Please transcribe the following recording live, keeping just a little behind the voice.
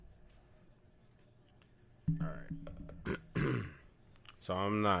All right. So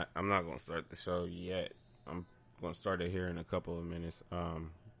I'm not gonna start the show yet. I'm gonna start it here in a couple of minutes.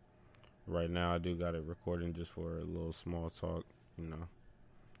 Right now I do got it recording just for a little small talk, you know,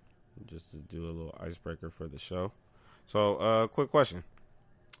 just to do a little icebreaker for the show. So, quick question.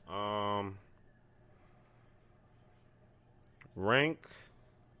 Rank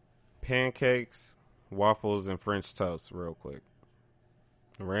pancakes, waffles, and French toast, real quick.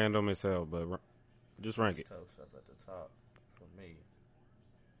 Random as hell, but just rank it. Toast up at the top for me.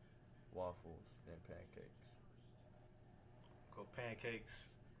 Waffles and pancakes. Go pancakes,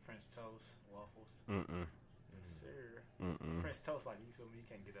 French toast, waffles. Mm-mm. Yes, sir. Mm-mm. French toast, like, you feel me? You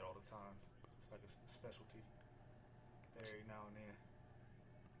can't get that all the time. It's like a specialty. Every now and then.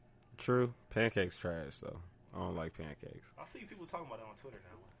 True. Pancakes trash, though. I don't like pancakes. I see people talking about it on Twitter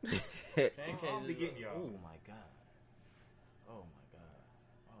now. Pancakes. I'll be getting y'all. Oh my god. Oh my god.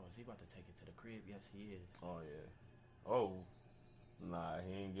 Oh, is he about to take it to the crib? Yes, he is. Oh, yeah. Oh. Nah,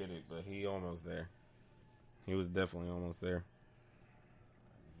 he didn't get it, but he almost there. He was definitely almost there.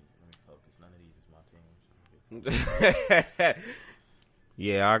 Let me focus. None of these is my team.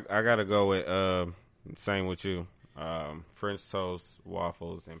 Yeah, I gotta go with same with you. French toast,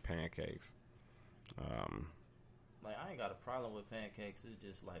 waffles, and pancakes. Like, I ain't got a problem with pancakes. It's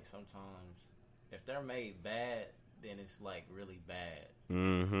just like sometimes if they're made bad, then it's like really bad.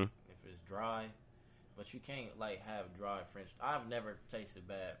 Mm-hmm. If it's dry, but you can't like have dry French. I've never tasted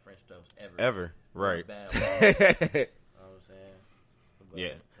bad French toast ever. Right. Bad. You know what I'm saying? But Yeah,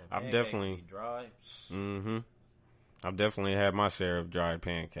 when I've pancakes definitely. be dry. Mm-hmm. I've definitely had my share of dried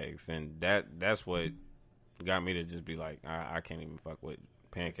pancakes, and that's what got me to just be like, I can't even fuck with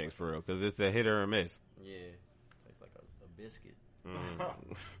pancakes for real, because it's a hit or a miss. Yeah, tastes like a biscuit.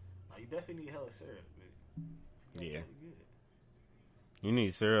 You definitely need hella syrup. But Yeah. good. You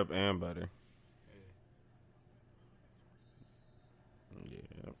need syrup and butter.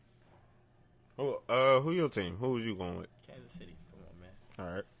 Yeah. Who your team? Who was you going with? Kansas City. Come on, man.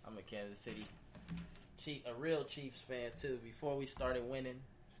 All right. I'm a Kansas City. A real Chiefs fan too. Before we started winning,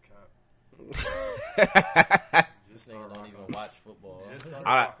 this nigga don't even watch football.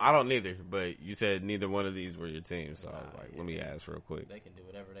 I don't neither, but you said neither one of these were your team, so I was like, let me ask real quick. They can do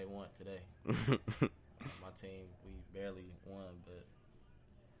whatever they want today. My team, we barely won, but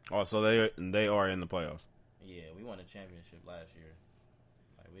Oh, so they are in the playoffs. yeah, we won a championship last year.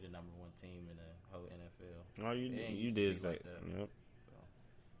 Like, we the number one team in the whole NFL. Oh, you did say like that. that. Yep.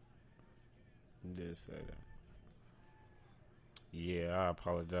 You did say that. Yeah, I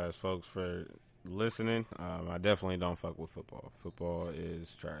apologize, folks, for listening. I definitely don't fuck with football. Football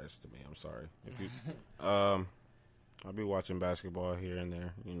is trash to me. I'm sorry. If you, I'll be watching basketball here and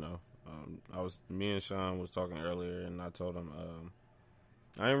there. You know, me and Sean was talking earlier, and I told him,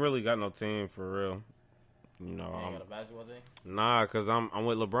 I ain't really got no team for real. You know, You ain't got a basketball team? nah, cause I'm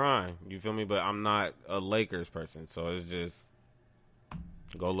with LeBron. You feel me? But I'm not a Lakers person, so it's just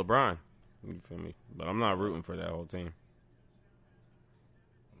go LeBron. You feel me? But I'm not rooting for that whole team.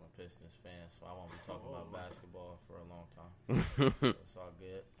 I'm a Pistons fan, so I won't be talking about basketball for a long time. So it's all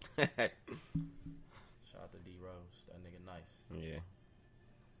good. Shout out to D Rose. That nigga nice. Yeah.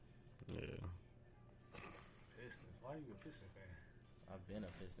 Pistons. Why are you a Pistons fan? I've been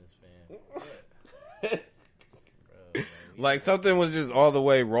a Pistons fan. Bro, Like something was just all the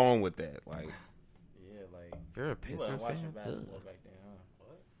way wrong with that. Like, yeah, like you're a you Pistons wasn't watching fan? basketball back then, huh?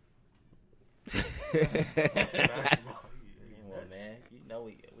 Basketball. Come on, man. You know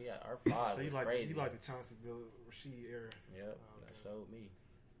we got our five So you was like crazy. you like the Chauncey Rasheed era? Yep, Okay. that showed me.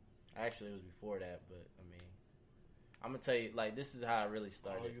 Actually, it was before that, but I mean, I'm gonna tell you, like, this is how it really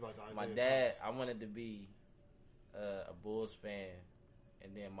started. Oh, you like the My Isaiah dad, Thomas. I wanted to be a Bulls fan,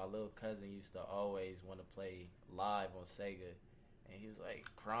 and then my little cousin used to always want to play live on Sega, and he was like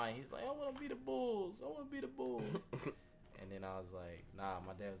crying. He's like, I want to be the Bulls. I want to be the Bulls. And then I was like, nah.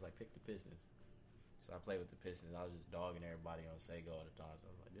 My dad was like, pick the Pistons. So I played with the Pistons. I was just dogging everybody on Sega all the time. So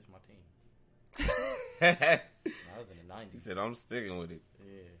I was like, this is my team. And I was in the 90s. He said, I'm sticking with it.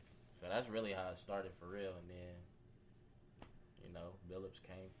 Yeah. So that's really how it started for real. And then, you know, Billups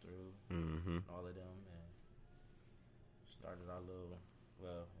came through, Mm-hmm. all of them, and started our little,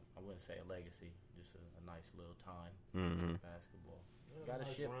 well, I wouldn't say a legacy, just a nice little time Mm-hmm. in basketball. Yeah, Got a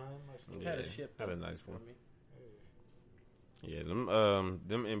nice ship. run, nice run. Had a Yeah, ship. had a up, nice you one. feel me? Yeah, them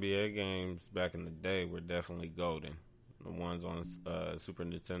NBA games back in the day were definitely golden. The ones on Super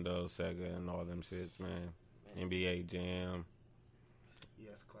Nintendo, Sega, and all them shits, man. NBA Jam.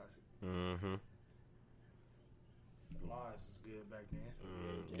 Yes, classic. Mm-hmm. Lives was good back then.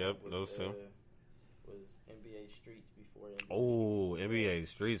 Yep, those two. was NBA Streets before NBA. Oh, NBA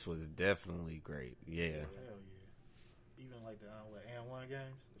Streets was definitely great. Yeah. Hell yeah. Even like the and one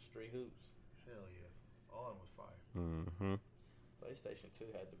games. The Street Hoops. Hell yeah. All of them was fire. Mm-hmm. PlayStation 2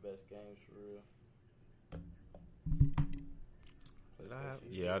 had the best games for real.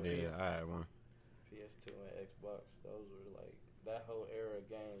 Yeah, I did. I had one. PS2 and Xbox. Those were like that whole era of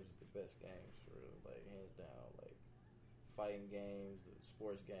games is the best games for real. Like hands down. Like fighting games, the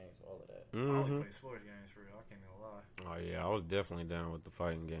sports games, all of that. I only Mm-hmm. play sports games for real. I can't even lie. Oh yeah, I was definitely down with the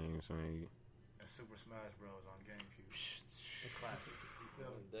fighting games. I mean, And Super Smash Bros on GameCube. It's classic. You It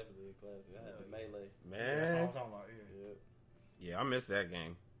feel was me? definitely a classic. I had the Melee. That's man. what I'm talking about. Yeah. Yep. Yeah, I missed that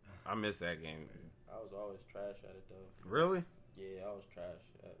game. I missed that game. I was always trash at it though. Really? Yeah, I was trash.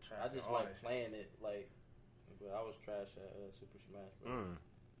 Trash I at just all like that shit. playing it, like, but I was trash at Super Smash Bros.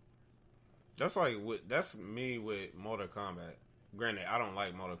 That's like that's me with Mortal Kombat. Granted, I don't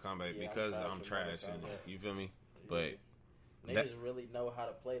like Mortal Kombat Yeah, because I'm I'm trash trash with in Mortal it. Kombat. You feel me? Yeah. But Niggas really know how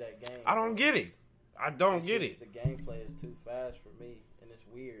to play that game. I don't get it. I don't It's get just it. The gameplay is too fast for me, and it's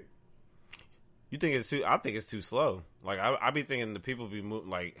weird. You think it's too? I think it's too slow. Like I be thinking the people be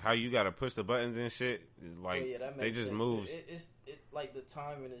like how you got to push the buttons and shit. Like yeah, that they makes just sense. move. It like the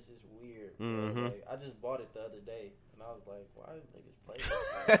timing is just weird. bro. Mhm. Like, I just bought it the other day, and I was like, why do niggas play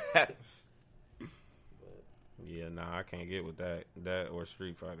this? But Yeah, nah, I can't get with that. That or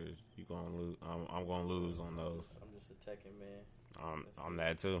Street Fighters, you gonna lose. I'm gonna lose on those. I'm just a Tekken man. I'm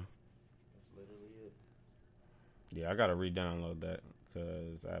that too. That's literally it. Yeah, I gotta re-download that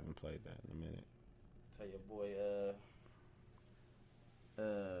because I haven't played that in a minute. Tell your boy,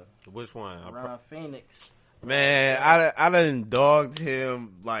 Which one? Ron Phoenix. Man, I done dogged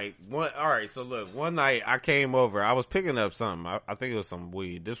him like one. All right, so look, one night I came over. I was picking up something. I think it was some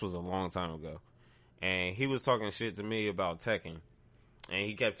weed. This was a long time ago, and he was talking shit to me about Tekken, and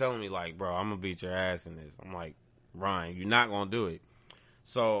he kept telling me like, "Bro, I'm gonna beat your ass in this." I'm like, "Ryan, you're not gonna do it."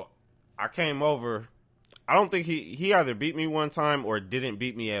 So I came over. I don't think he either beat me one time or didn't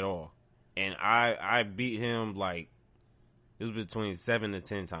beat me at all, and I beat him like it was between 7 to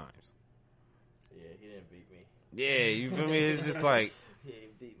 10 times. Yeah, he didn't beat me. Yeah, you feel me? It's just like, He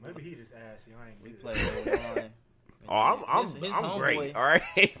didn't beat me. Maybe he just asked you. I ain't We good. played online. oh, I'm homeboy- great. All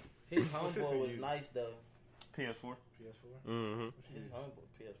right. His What's this homeboy for was you? nice though. PS4. PS4. Mm-hmm. His homeboy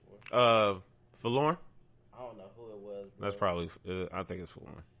PS4. Forlorn. I don't know who it was. Bro. That's probably. I think it's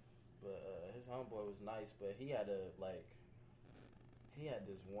Forlorn. But his homeboy was nice, but he had he had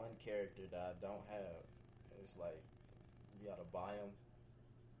this one character that I don't have. It's like you gotta buy him.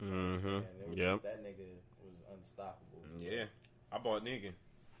 Mm-hmm. Yep. That nigga was unstoppable. Yeah. I bought Negan.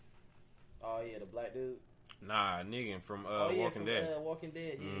 Oh yeah, the black dude. Nah, Negan from Walking Walking Dead. Walking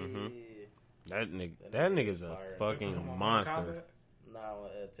Dead. Yeah, Mhm. yeah. That nigga. That That nigga nigga's was a fire. fucking Mortal monster. Kombat? Nah,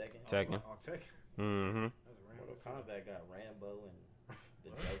 Tekken. Tekken. On Tekken. Mm-hmm. That's random. Mortal Kombat got Rambo and the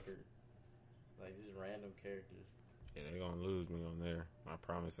Joker. Like just random characters. Yeah, they gonna lose me on there. I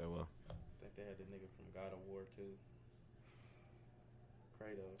promise they will. I think they had the nigga from God of War too.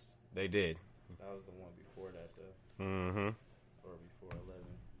 Kratos. They did. That was the one before that though, Mm-hmm. or before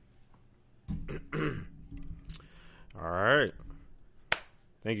 11. All right.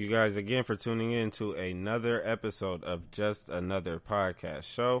 Thank you guys again for tuning in to another episode of Just Another Podcast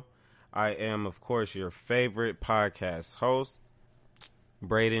Show. I am, of course, your favorite podcast host,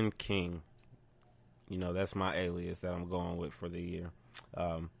 Braden King. You know, that's my alias that I'm going with for the year.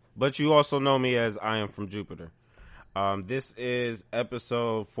 But you also know me as I Am From Jupiter. This is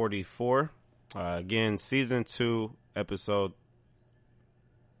episode 44. Again, season 2, episode...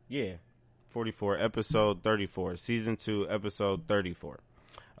 Yeah, 44, episode 34. Season 2, episode 34.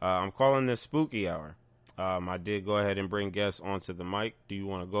 I'm calling this Spooky Hour. I did go ahead and bring guests onto the mic. Do you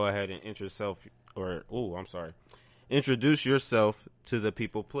want to go ahead and introduce yourself to the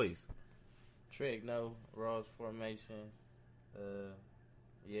people, please? Trig, no. Raw's formation.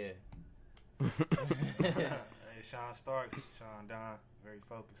 Yeah. Hey, Sean Starks, Sean Don, very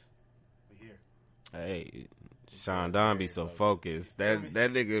focused. We here. Hey, Sean Don be so focused. That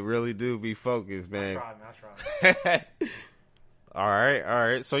nigga really do be focused, man. I tried. All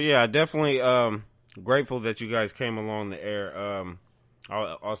right. So yeah, definitely grateful that you guys came along the air.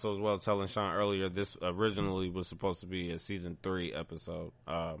 I also as well telling Sean earlier this originally was supposed to be a season 3 episode,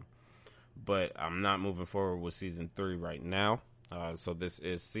 but I'm not moving forward with season 3 right now. So this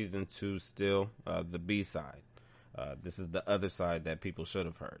is season 2 still, the B side. This is the other side that people should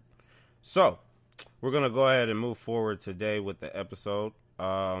have heard. So we're gonna go ahead and move forward today with the episode.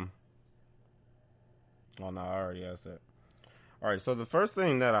 Oh no, I already asked that. All right, so the first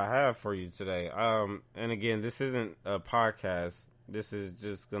thing that I have for you today, and again, this isn't a podcast This is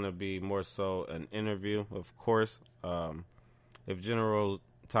just going to be more so an interview, of course. If general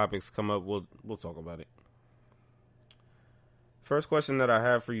topics come up, we'll talk about it. First question that I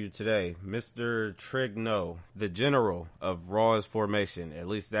have for you today, Mr. Trigno, the general of Raw's formation. At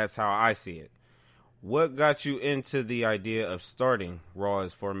least that's how I see it. What got you into the idea of starting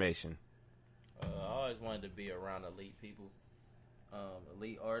Raw's formation? I always wanted to be around elite people,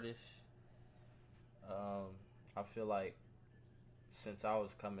 elite artists. I feel like since I was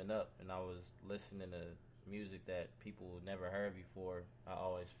coming up and I was listening to music that people never heard before, I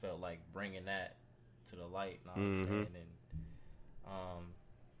always felt like bringing that to the light. You know what I'm saying? And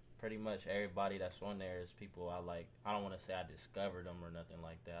pretty much everybody that's on there is people I like. I don't want to say I discovered them or nothing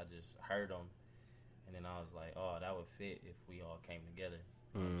like that. I just heard them, and then I was like, oh, that would fit if we all came together.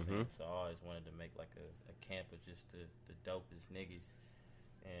 You know what I'm saying? So I always wanted to make like a camp of just the dopest niggas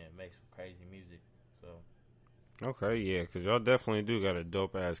and make some crazy music. So. Okay, yeah, because y'all definitely do got a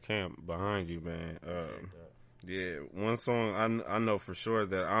dope-ass camp behind you, man. Yeah, one song I know for sure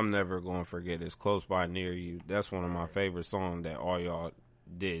that I'm never going to forget is Close By Near You. That's one of my favorite songs that all y'all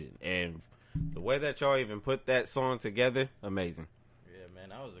did. And the way that y'all even put that song together, amazing. Yeah, man,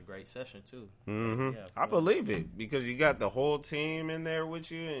 that was a great session, too. Yeah, I believe it because you got the whole team in there with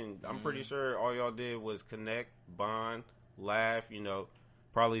you, and I'm pretty sure all y'all did was connect, bond, laugh,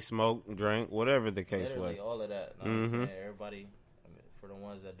 probably smoke, drink, whatever the case Literally was. all of that. Know what I'm saying? Everybody, for the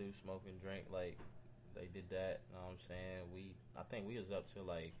ones that do smoke and drink, like, they did that. Know what I'm saying? I think we was up till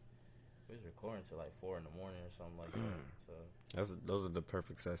we was recording till 4 in the morning or something like that. So Those are the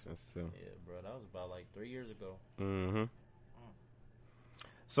perfect sessions too. yeah, bro, that was about 3 years ago.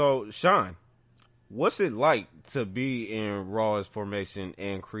 So Sean, what's it like to be in Raw's formation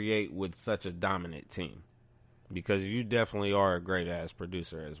and create with such a dominant team? Because you definitely are a great ass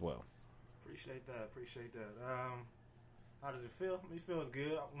producer as well. Appreciate that. How does it feel? It feels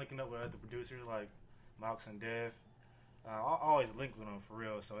good. I'm linking up with other producers like Mox and Dev. I always link with them for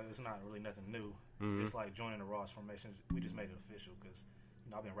real, so it's not really nothing new. Just like joining the Raw's formation, we just made it official because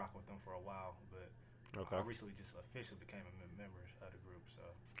I've been rocking with them for a while, but I recently just officially became a member of the group. So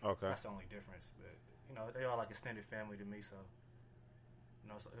that's the only difference. But they are like extended family to me, so.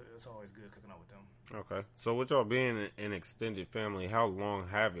 It's always good cooking up with them. Okay. So with y'all being an extended family, how long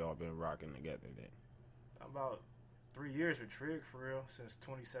have y'all been rocking together then? About 3 years with Trig, for real, since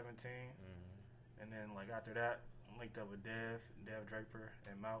 2017. And then, after that, I linked up with Dev Draper,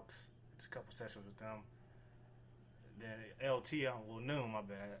 and Mouse. Just a couple sessions with them. Then LT, my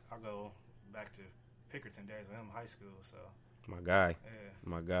bad. I go back to Pickerton days with him in high school, so. My guy. Yeah.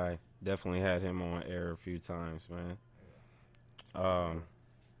 My guy. Definitely had him on air a few times, man.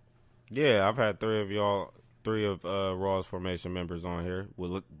 Yeah, I've had three of Raw's formation members on here.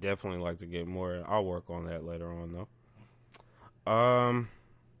 Would definitely like to get more. I'll work on that later on, though.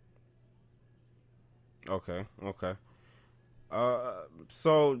 Okay.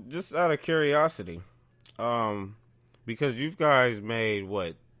 So just out of curiosity, because you guys made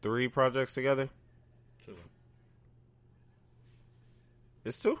 3 projects together? 2.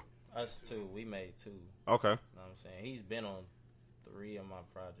 It's 2? Us 2. We made 2. Okay. You know what I'm saying? He's been on 3 of my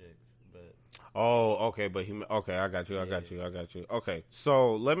projects, but. Oh, okay, but I got you. Okay,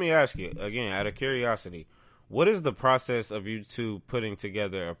 so let me ask you again, out of curiosity, what is the process of you two putting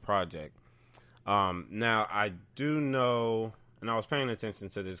together a project? Now I do know, and I was paying attention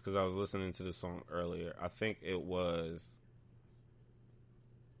to this because I was listening to the song earlier. I think it was,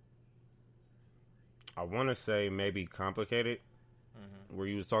 I want to say maybe Complicated, where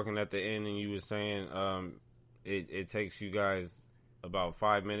you was talking at the end and you was saying it takes you guys about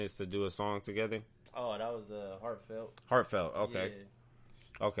 5 minutes to do a song together. Oh, that was Heartfelt. Heartfelt, okay.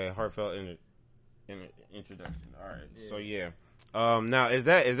 Yeah. Okay, Heartfelt introduction. All right. Yeah. So yeah. Now is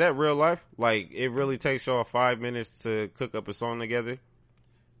that real life? Like it really takes y'all 5 minutes to cook up a song together?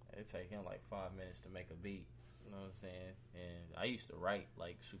 It take him 5 minutes to make a beat. You know what I'm saying? And I used to write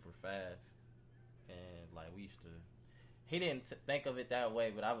super fast, and we used to. He didn't think of it that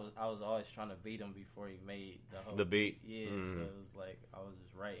way, but I was always trying to beat him before he made the beat. Yeah, so it was I was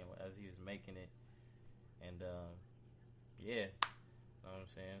just writing as he was making it, and yeah, you know what I'm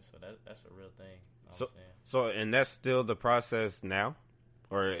saying. So that's a real thing. You know what I'm saying? So and that's still the process now,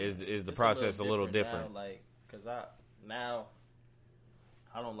 or is the process a little different? Now, cause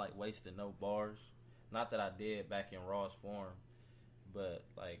I don't like wasting no bars. Not that I did back in Raw's form, but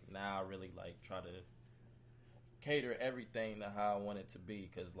now I really try to cater everything to how I want it to be,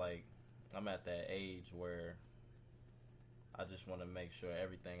 because I'm at that age where I just want to make sure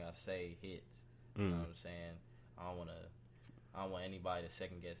everything I say hits. You know what I'm saying? I don't want anybody to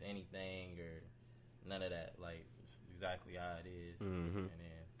second guess anything or none of that. exactly how it is, and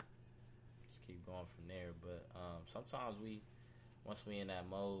then just keep going from there. But sometimes once we in that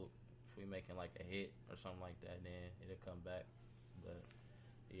mode, if we making like a hit or something like that, then it'll come back. But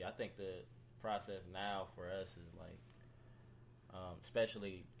yeah, I think the process now for us is like,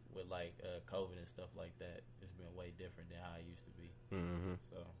 especially with like COVID and stuff like that, it's been way different than how it used to be.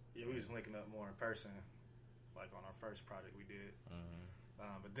 So yeah, we was linking up more in person, like on our first project we did.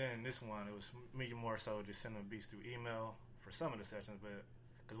 But then this one, it was me more so just sending beats through email for some of the sessions, but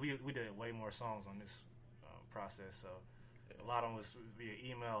because we did way more songs on this process, so a lot of them was via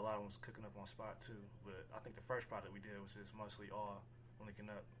email, a lot of them was cooking up on spot too. But I think the first project we did was just mostly all linking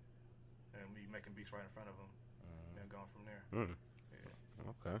up and me making beats right in front of them, and then going from there.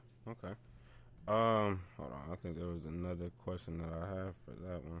 Okay. Hold on. I think there was another question that I have for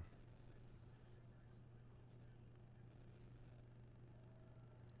that one.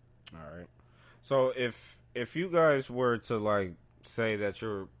 All right. So if you guys were to like say that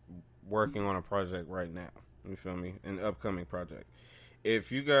you're working on a project right now, you feel me, an upcoming project.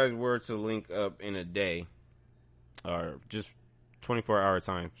 If you guys were to link up in a day, or just 24-hour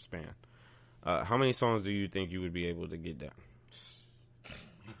time span, how many songs do you think you would be able to get down?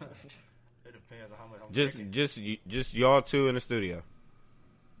 It depends on how much I'm drinking. Just y'all two in the studio.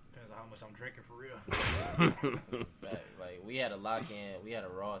 Depends on how much I'm drinking for real. like we had a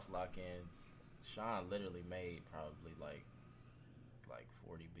Ross lock in. Sean literally made probably like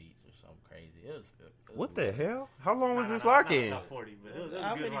 40 beats or something crazy. It was what the hell? How long was this lock in? Not 40, but it was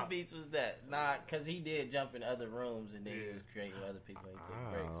how a good many amount. beats was that? Nah, because he did jump in other rooms and then he was creating with other people and he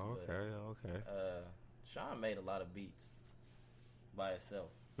took breaks. Okay. But, Sean made a lot of beats by himself.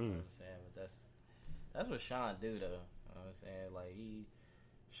 You know what I'm saying? But that's what Sean do though. You know what I'm saying? Like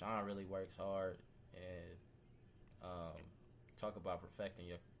Sean really works hard and talk about perfecting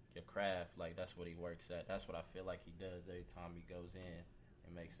your craft. Like that's what he works at. That's what I feel like he does every time he goes in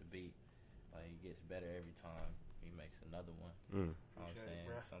and makes a beat. Like he gets better every time he makes another one. You know what I'm saying?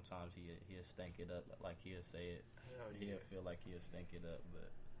 Sometimes he'll stink it up like he'll say it. He'll feel like he'll stink it up,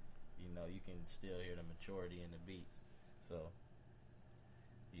 but you know, you can still hear the maturity in the beats. So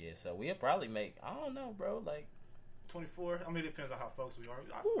yeah, so we'll probably make, I don't know, bro, like 24. I mean, it depends on how folks we are.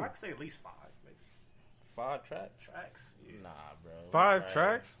 I could say at least 5, maybe. 5 tracks? Yeah. Nah, bro. 5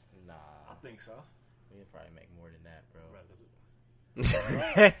 tracks? Nah. I think so. We'll probably make more than that, bro. You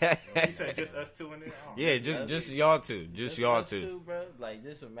said just us two in there? Yeah, just y'all two. Just y'all us two. bro. Like,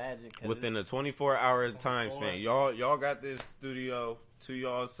 just imagine. Within a 24-hour time span. Y'all got this studio to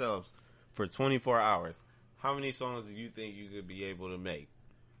yourselves for 24 hours. How many songs do you think you could be able to make?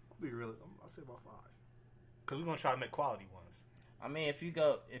 I'll say about 5. Because we're going to try to make quality ones. I mean, if you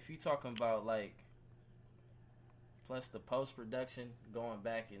talking about, like, plus the post-production, going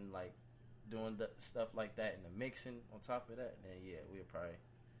back and, like, doing the stuff like that and the mixing on top of that, then yeah, we'll probably,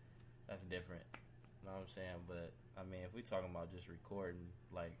 that's different. You know what I'm saying? But I mean, if we talking about just recording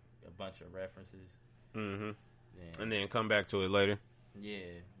like a bunch of references, then, and then come back to it later.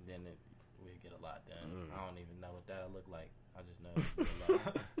 Yeah, then we'll get a lot done. I don't even know what that'll look like. I just know it'll get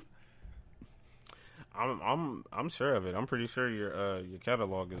a lot. I'm sure of it. I'm pretty sure your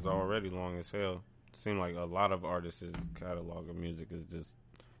catalog is already long as hell. It seems like a lot of artists' catalog of music is just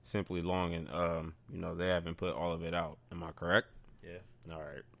simply long, and you know, they haven't put all of it out. Am I correct? Yeah. All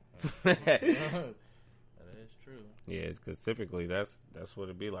right. That is true. Yeah, because typically that's what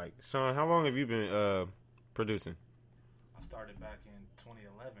it'd be like. Sean, how long have you been producing? I started back in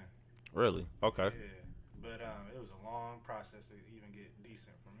 2011. Really? Okay. Yeah, but it was a long process to even get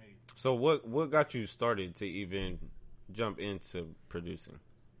decent for me. So what got you started to even jump into producing?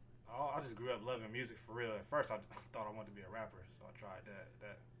 I just grew up loving music for real. At first, I thought I wanted to be a rapper, so I tried that.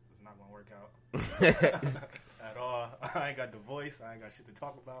 That was not going to work out at all. I ain't got the voice. I ain't got shit to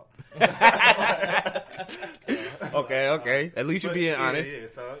talk about. Okay. At least you're being honest. Yeah.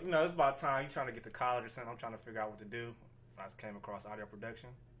 So, you know, it's about time. You're trying to get to college or something. I'm trying to figure out what to do. I just came across audio production.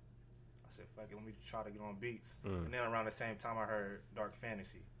 I said, fuck it, let me try to get on beats. And then around the same time, I heard Dark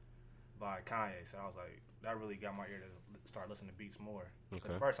Fantasy by Kanye. So I was like, that really got my ear to start listening to beats more.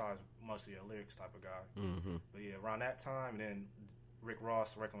 Okay. At first, I was mostly a lyrics type of guy. But yeah, around that time, and then Rick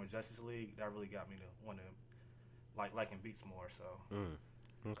Ross working with Justice League, that really got me to want to liking beats more. So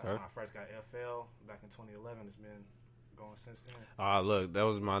that's when I first got FL back in 2011. It's been going since then. Look, that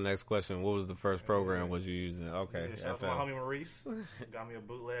was my next question. What was the first program was you using? Okay, yeah, shout out to my homie Maurice. Got me a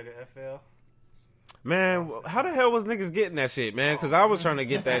bootleg of FL. Man, how the hell was niggas getting that shit, man? Because I was trying to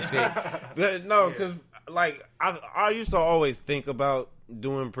get that shit. But no, because like I used to always think about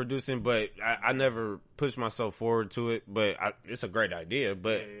doing producing, but I never pushed myself forward to it. But it's a great idea.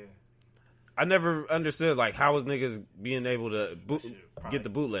 But I never understood like how was niggas being able to get the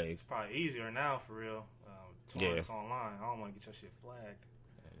bootlegs. It's probably easier now for real. Torrents online. I don't want to get your shit flagged.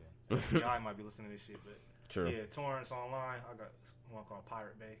 Y'all might be listening to this shit, but True. Yeah, torrents online. I got one called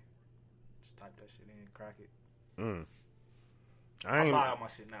Pirate Bay. Just type that shit in, crack it. I buy all my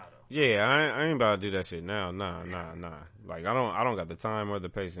shit now though. Yeah, I ain't about to do that shit now. Nah. Like I don't got the time or the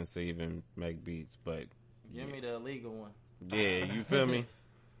patience to even make beats. But give me the illegal one. Yeah, you feel me?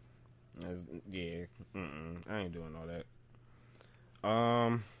 Yeah, I ain't doing all that.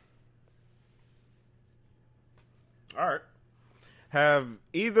 All right. Have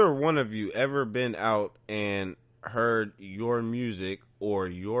either one of you ever been out and heard your music or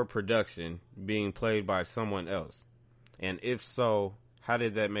your production being played by someone else? And if so, how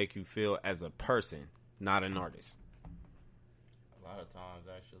did that make you feel as a person, not an artist? A lot of times,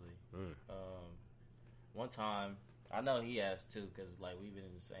 actually. One time, I know he has too, because like we've been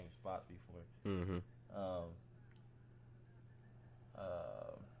in the same spot before.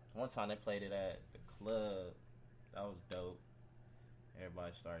 One time they played it at the club. That was dope.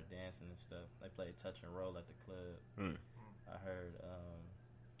 Everybody started dancing and stuff. They played Touch and Roll at the club. I heard.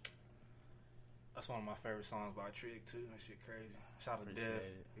 That's one of my favorite songs by Trig too. That shit crazy. Shout out to Dev.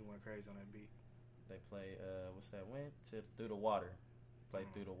 He went crazy on that beat. They play what's that? Went to Through the Water.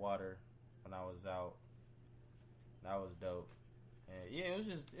 Played Through the Water when I was out. That was dope. And yeah, it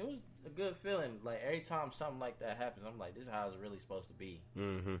was a good feeling. Like every time something like that happens, I'm like, this is how it's really supposed to be.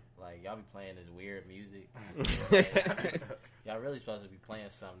 Like y'all be playing this weird music. Y'all really supposed to be playing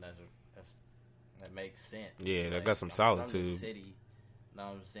something that makes sense. Yeah, that like, got some I'm solitude. from the city. You know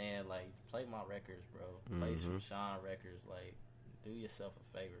what I'm saying? Like, play my records, bro. Play some Sean records. Like, do yourself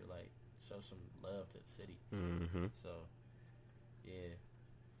a favor. Like, show some love to the city. So, yeah.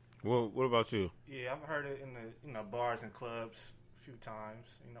 Well, what about you? Yeah, I've heard it in the bars and clubs a few times.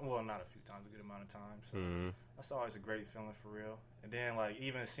 Well, not a few times, a good amount of times. So that's always a great feeling for real. And then like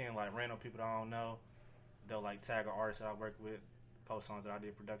even seeing like random people that I don't know, they'll like tag an artist that I work with, post songs that I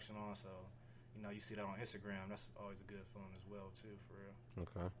did production on. So you see that on Instagram. That's always a good feeling as well too, for real.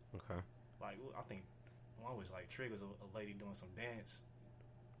 Okay. Like I think one was like Trig was a lady doing some dance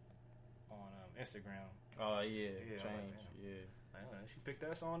on Instagram. Oh yeah, Yeah, change. Yeah. She picked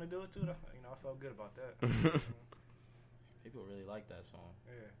that song to do it too. I felt good about that. People really like that song.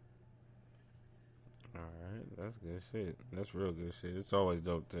 Yeah. All right, that's good shit. That's real good shit. It's always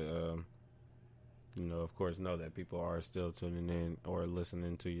dope to, of course, know that people are still tuning in or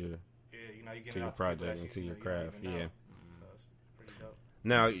listening to your you to your project and to your craft. Yeah. So it's pretty dope.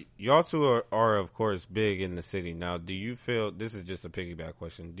 Now, y'all two are, of course, big in the city. Now, do you feel, this is just a piggyback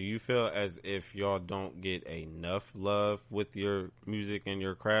question, do you feel as if y'all don't get enough love with your music and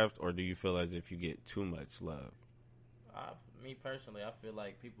your craft, or do you feel as if you get too much love? Me personally, I feel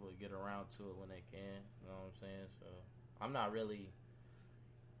like people will get around to it when they can. You know what I'm saying? So I'm not really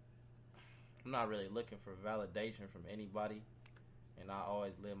looking for validation from anybody, and I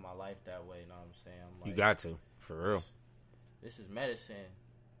always live my life that way. You know what I'm saying? I'm like, you got to, for real. This is medicine.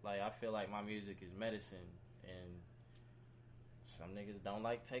 Like I feel like my music is medicine, and some niggas don't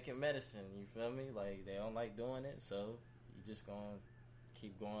like taking medicine. You feel me? Like they don't like doing it, so you just gonna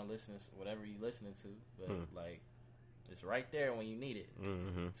keep going listening to whatever you listening to, but like. It's right there when you need it.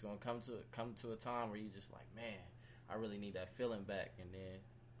 It's gonna come to a time where you just like, man, I really need that feeling back, and then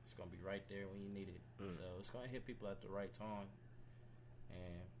it's gonna be right there when you need it. So it's gonna hit people at the right time,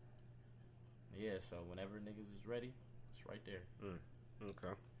 and yeah. So whenever niggas is ready, it's right there.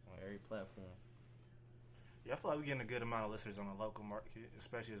 Okay. On every platform. Yeah, I feel like we're getting a good amount of listeners on the local market,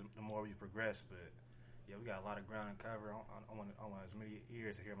 especially the more we progress. But yeah, we got a lot of ground to cover. I want as many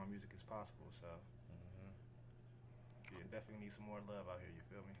ears to hear my music as possible. So. Yeah, definitely need some more love out here, you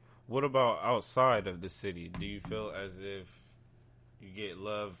feel me? What about outside of the city? Do you feel as if you get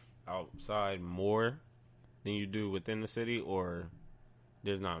love outside more than you do within the city, or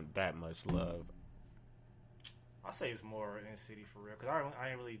there's not that much love? I say it's more in the city for real, because I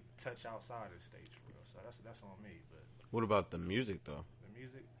ain't really touch outside of the stage for real, so that's on me. But what about the music, though? The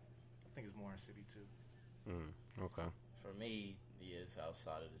music, I think it's more in the city, too. Okay. For me, yeah, it's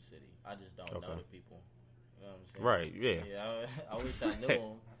outside of the city. I just don't know the people. You know what I'm saying? Right, yeah. Yeah, I wish I knew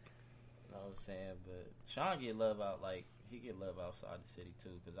him. You know what I'm saying? But Sean get love he get love outside the city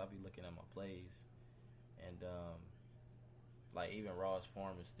too, because I be looking at my plays, and like even Raw's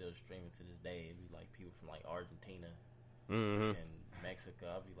Form is still streaming to this day. It be like people from like Argentina and Mexico.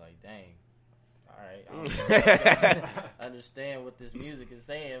 I be like, dang, all right, I don't understand what this music is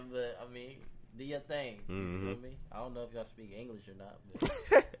saying, but I mean, do your thing. You feel me? I don't know if y'all speak English or not, but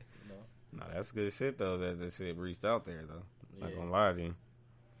you know. No, that's good shit though. That shit reached out there though. Not gonna lie to you.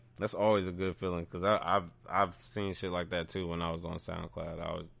 That's always a good feeling because I've seen shit like that too when I was on SoundCloud.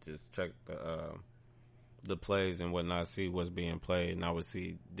 I would just check the plays and whatnot, see what's being played, and I would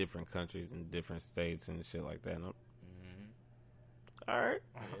see different countries and different states and shit like that. All right,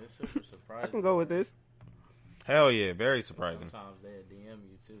 Yeah, it's super surprising. I can go with this. Hell yeah, very surprising. Sometimes they'll DM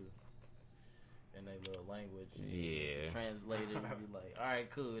you too in their little language. Yeah. Translate it and be like, all right,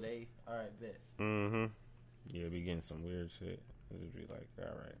 cool. All right, bet. Mm-hmm. Yeah, be getting some weird shit. It'll just be like,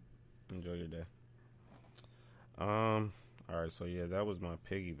 all right, enjoy your day. All right, so yeah, that was my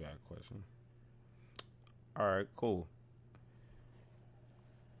piggyback question. All right, cool.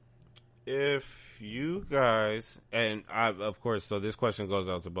 If you guys, and I, of course, so this question goes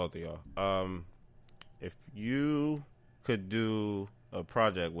out to both of y'all. If you could do a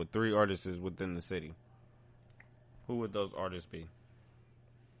project with 3 artists within the city, who would those artists be?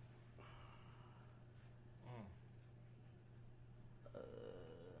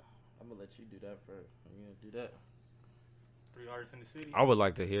 I'm gonna let you do that first. I'm gonna do that. 3 artists in the city. I would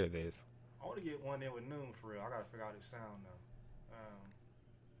like to hear this. I want to get one in with Noon for real. I gotta figure out his sound though.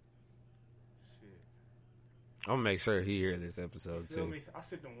 Shit. I'm gonna make sure he hear this episode Feel too. me? I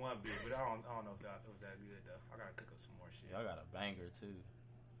sipped in one beer, but I don't know if that was that good though. I gotta cook up some more shit. Yeah, I got a banger too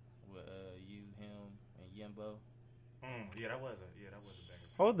with you, him, and Yimbo. Yeah, that was a banger.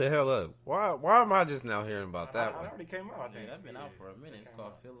 Hold the hell up! Why am I just now hearing about that I one? already came out. I think Yeah, that's been out for a minute. It's That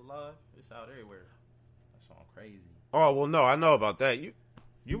called came Feel Alive. It's out everywhere. That song crazy. Oh well, no, I know about that. You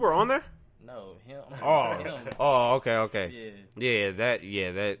were on there? No, him. Oh, him. oh, okay. Yeah.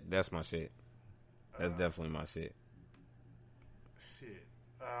 That's my shit. That's definitely my shit. Shit.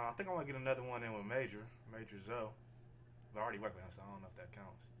 I think I want to get another one in with Major Zoe. But I already worked with him, so I don't know if that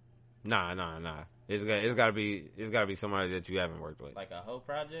counts. Nah. It's gotta be somebody that you haven't worked with. Like a whole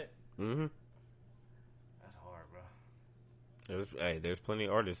project? Mm-hmm. That's hard, bro. There's plenty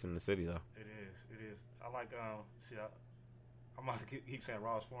of artists in the city though. It is. I like, I'm about to keep saying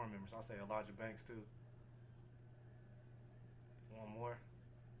Ross Foreman members. I'll say Elijah Banks, too. One more.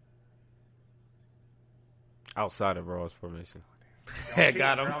 Outside of Raw's formation. Y'all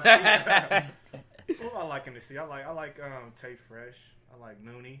Got cheating, him. bro. I'm cheating. Who I like in the city? I like Tate Fresh. I like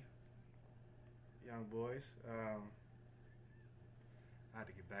Noonie. Young Boys. I had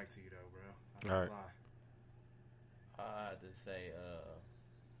to get back to you, though, bro. All right. Lie. I had to say,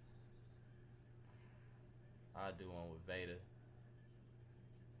 I'd do one with Veda.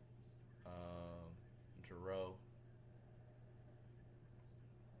 Jerome.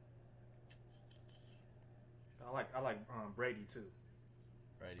 I like Brady, too.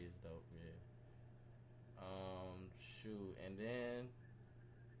 Brady is dope, yeah. Shoot, and then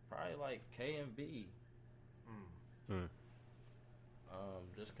probably like KMB.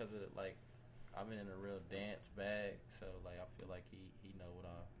 Just because of like I've been in a real dance bag, so like I feel like he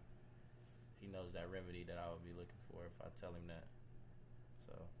knows that remedy that I would be looking for if I tell him that.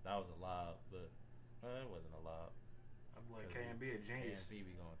 So that was a lob, but it wasn't a lob. I'm like KMB a genius. KMB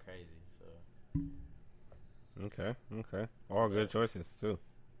be going crazy. So Okay. All good choices too.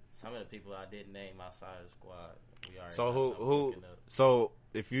 some of the people I didn't name outside of the squad, we already So got who something cooking up. So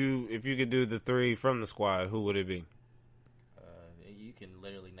if you could do the 3 from the squad, who would it be? You can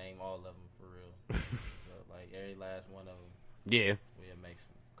literally name all of them for real. So like every last one of them, Yeah. we'll make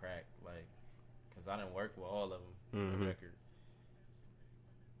some crack. Like, cause I didn't work with all of them for Mhm. the record.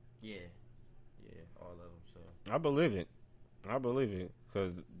 Yeah, all of them. So I believe it.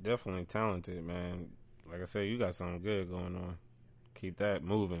 Because definitely talented, man. Like I said, you got something good going on. Keep that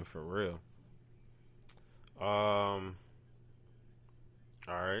moving for real. All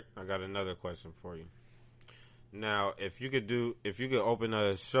right, I got another question for you. Now, if you could open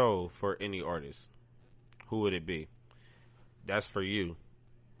a show for any artist, who would it be? That's for you.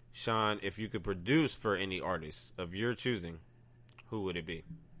 Sean, if you could produce for any artist of your choosing, who would it be?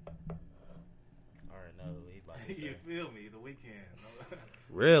 I already know who he about to You say. feel me? The Weeknd.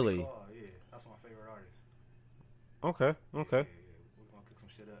 Really? Oh, yeah. That's my favorite artist. Okay. Yeah. We're going to cook some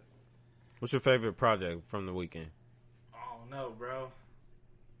shit up. What's your favorite project from the weekend? I don't know, bro.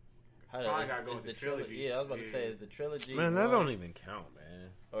 How Probably is- gotta go is with the the trilogy. Yeah, I was about to Yeah. say, is the trilogy Man, that one, don't even count, man.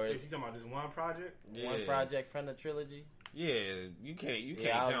 or If is you talking about just one project, one project from the trilogy? Yeah, you can't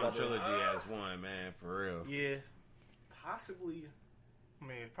Yeah, I was count about to- trilogy as one, man, for real. yeah, possibly. I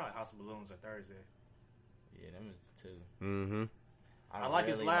mean, probably House of Balloons on Thursday. Yeah, them is the two. Mm-hmm. I like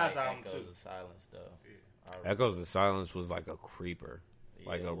his last album, Echoes too. of Silence though. Yeah. I Echoes of Silence was like a creeper,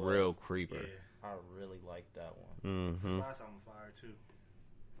 like yeah, a it was. real creeper. Yeah. I really like that one. Mm-hmm. Last album fire too.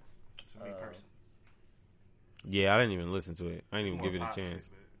 To me personally. Yeah, I didn't even listen to it. I didn't even More give it a pop chance.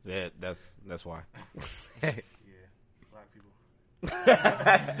 shit, but That's why. yeah, black people.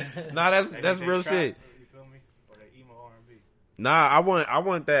 Nah, that's They real trap, shit. You feel me? Or that emo R&B. Nah, I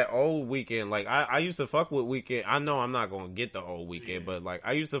want that old Weekend. Like I used to fuck with Weekend. I know I'm not gonna get the old Weekend, but like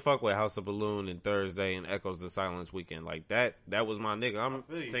I used to fuck with House of Balloon and Thursday and Echoes of Silence Weekend. Like that was my nigga. I'm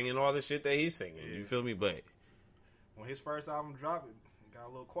feel you. singing all the shit that he's singing. Yeah. You feel me? But When his first album dropped, it got a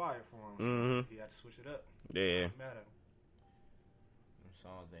little quiet for him. So Mhm. he had to switch it up. yeah, I'm mad at him. Them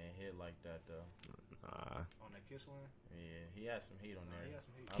songs ain't hit like that though. On that Kiss Land, Yeah, he had some heat on there. he had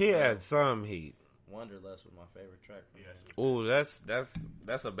some heat. I he love had some heat. Wanderlust was my favorite track from Yes. him. Ooh,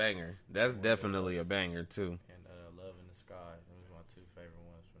 that's a banger. That's definitely a banger too. And Love in the Sky. Those were my two favorite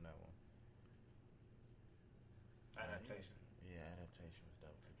ones from that one. Adaptation. Yeah, Adaptation was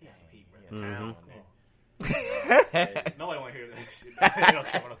dope too. He had some heat, bro. He had Mhm. some on there. Nobody want to hear that shit. They don't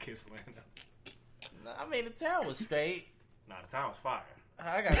care about no Kiss Land. Nah, I mean, the town was straight. Nah, the time was fire.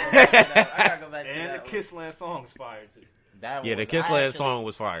 I gotta go back to that. I gotta go back to And the that. Kiss Land song was fire too. That Yeah, one the was- Kiss I Land actually- song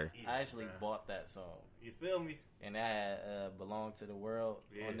was fire. I actually Bruh. bought that song, You feel me? and that had "Belong to the World"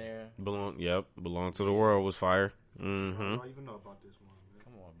 Yeah. on there. Belong to the World was fire. I Mm-hmm. don't even know about this one, man.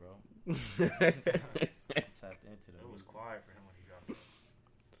 Come on, bro. Tapped into It was those. quiet for him when he got there.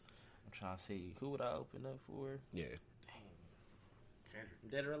 I'm trying to see who would I open up for. Yeah, Dang,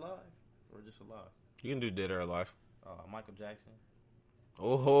 Kendrick. dead or alive, or just alive? you can do Dead or Alive. Michael Jackson.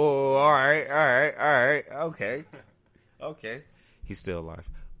 Oh, all right, okay. He's still alive,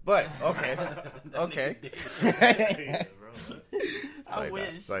 but okay. Yeah, bro. I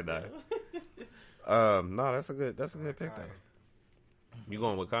wish. Say that. No, that's a good pick though. You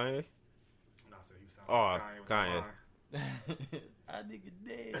going with Kanye? No, so you sound Oh, like with Kanye. the line. I nigga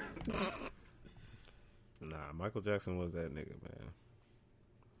dead. Nah, Michael Jackson was that nigga, man.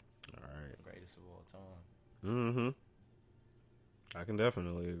 All right. Greatest of all time. Mm-hmm. I can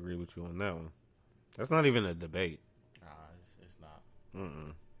definitely agree with you on that one. That's not even a debate. Nah, it's not.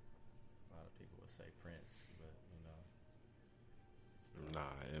 Mm-mm. A lot of people would say Prince, but you know.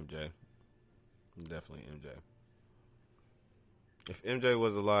 Nah, MJ. Definitely MJ. If MJ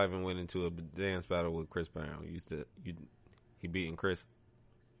was alive and went into a dance battle with Chris Brown, he beating Chris?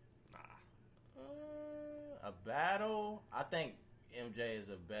 A battle? I think MJ is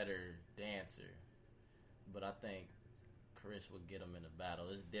a better dancer, but I think Chris would get him in a battle.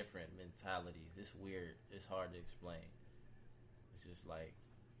 It's different mentalities. It's weird. It's hard to explain. It's just like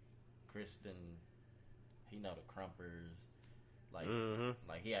Kristen, he know the Crumpers, like Mm-hmm.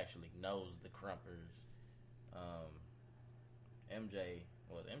 like he actually knows the Crumpers.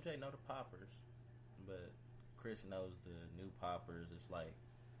 MJ know the Poppers, but Chris knows the new Poppers. It's like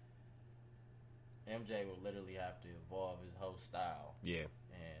MJ would literally have to evolve his whole style, Yeah.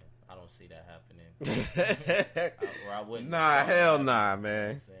 and I don't see that happening. I wouldn't. Nah, hell nah, You know what man.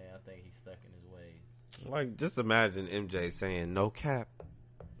 I'm saying? I think he's stuck in his ways. Like, just imagine MJ saying no cap.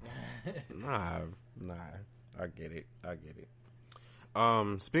 Nah. I get it.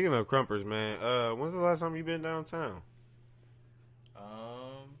 Speaking of Crumpers, man, when's the last time you been downtown?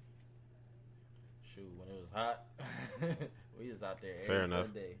 Shoot, when it was hot, we was out there every Fair enough.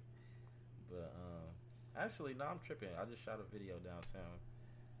 Sunday. But actually, no, I'm tripping. I just shot a video downtown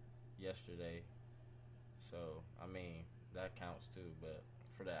yesterday, so I mean that counts too. But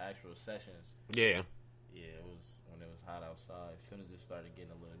for the actual sessions, Yeah. yeah, it was when it was hot outside. As soon as it started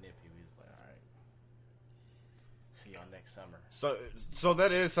getting a little nippy, we was like, all right, see y'all next summer. So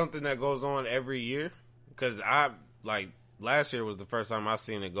that is something that goes on every year? Because last year was the first time I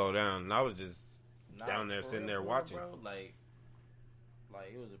seen it go down, and I was just down there For sitting real, there for watching. real, bro.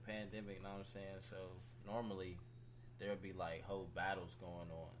 Like it was a pandemic, you know what I'm saying? So normally there would be like whole battles going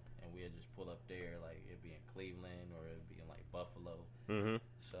on, and we'd just pull up there, like it'd be in Cleveland or it'd be in like Buffalo. Mm-hmm.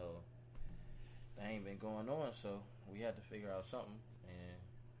 So they ain't been going on, so we had to figure out something, and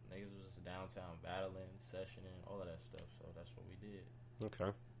niggas was downtown battling, sessioning, all of that stuff. So that's what we did.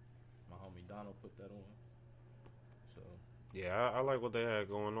 Okay. My homie Donald put that on. So Yeah, I like what they had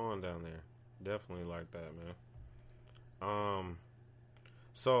going on down there. Definitely like that, man.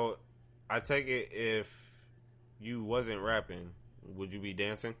 So I take it if you wasn't rapping, would you be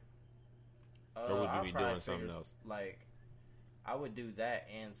dancing? Or would you I'll be probably doing something figure- else? Like, I would do that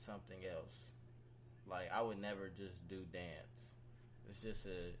and something else. Like, I would never just do dance. It's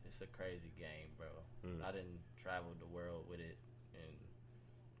a crazy game, bro. Mm. I didn't travel the world with it, and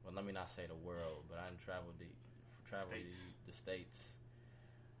well, let me not say the world, but I didn't travel the states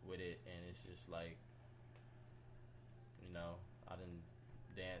with it, and it's just like, you know, I didn't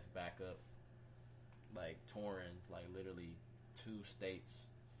dance back up, like touring, like literally 2 states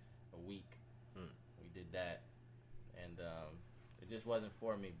a week. We did that, and it just wasn't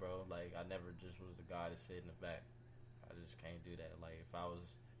for me, bro. Like, I never just was the guy to sit in the back. I I just can't do that. Like if I was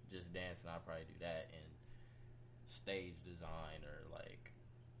just dancing, I'd probably do that and stage design or like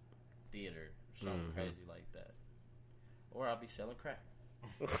theater or something crazy like that. Or I'll be selling crack.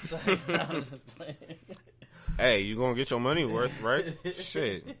 I'm just playing. Hey, you gonna get your money worth, right?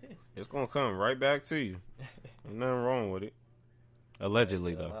 Shit, it's gonna come right back to you. Ain't nothing wrong with it.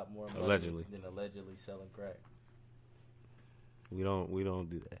 Allegedly, though. A lot more money Allegedly. than allegedly selling crack. We don't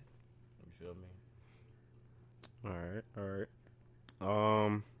do that. You feel me? All right.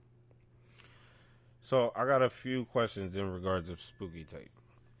 So I got a few questions in regards of Spooky Tape.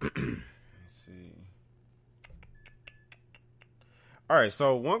 Let's see. All right,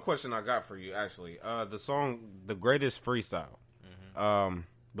 so one question I got for you, actually, the song "The Greatest Freestyle."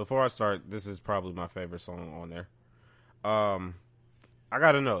 Before I start, this is probably my favorite song on there. I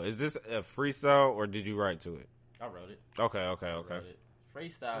gotta know, is this a freestyle or did you write to it? I wrote it. Okay. I wrote it.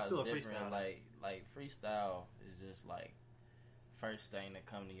 Freestyle It's is still a different. freestyle. Like freestyle is just like first thing that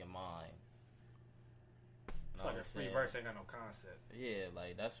come to your mind. It's Know like what a I'm free saying? verse, ain't got no concept. Yeah,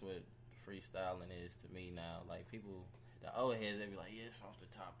 like that's what freestyling is to me now. Like people, the old heads, they be like, "Yeah, it's off the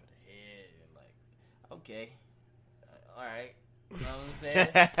top of the head," and like, okay, all right, you know what I'm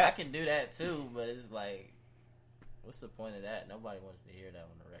saying? I can do that too, but it's like, what's the point of that? Nobody wants to hear that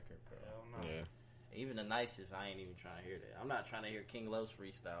on the record, bro. Hell no. Yeah. Even the nicest, I ain't even trying to hear that. I'm not trying to hear King Lo's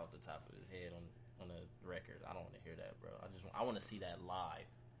freestyle at the top of his head on the record. I don't want to hear that, bro. I want to see that live.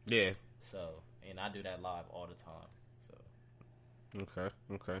 Yeah. So, and I do that live all the time. So,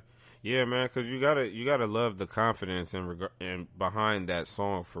 Okay. Yeah, man, because you gotta love the confidence and behind that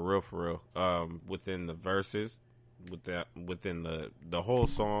song for real. Within the verses, within the whole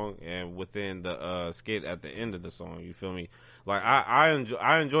song, and within the skit at the end of the song. You feel me? Like I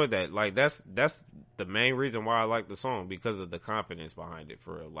enjoyed that. Like that's the main reason why I like the song, because of the confidence behind it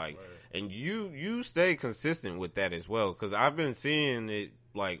for real. Like, and you stay consistent with that as well, because I've been seeing it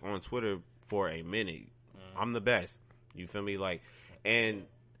like on Twitter for a minute. I'm the best. You feel me? Like, and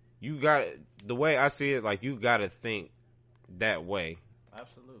you got, the way I see it, like, you got to think that way.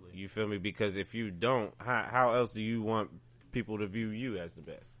 absolutely. You feel me? Because if you don't, how else do you want people to view you as the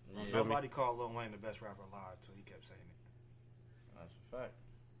best? You feel me? Nobody called Lil Wayne the best rapper alive until he kept saying it. That's a fact.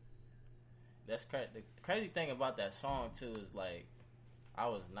 That's the crazy thing about that song too is like, I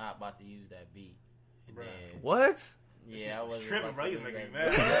was not about to use that beat. And Bruh. then, What? yeah, I was Tripping, bro. You making making me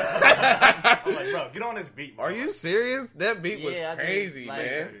mad. I'm like, bro, get on this beat, bro. Are you serious? That beat was Yeah, I just, crazy, like,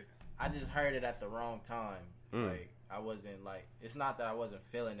 man. I just heard it at the wrong time. Mm. Like, I wasn't like, it's not that I wasn't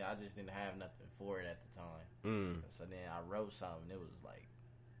feeling it. I just didn't have nothing for it at the time. So then I wrote something. It was like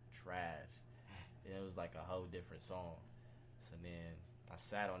trash. And it was like a whole different song. So then I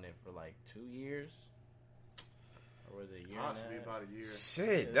sat on it for like 2 years. Or was it a year Honestly, and a half? about a year.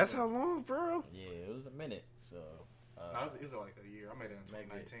 Shit, that's how long, bro? Yeah, it was a minute. So, No, it was like a year. I made it in Maybe.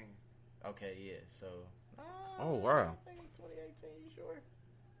 2019. okay, yeah. So, Oh, wow. I think it's 2018. You sure?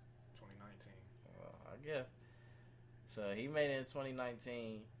 2019. I guess. So he made it in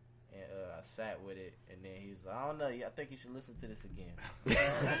 2019, and I sat with it, and then he was like, I don't know, I think you should listen to this again.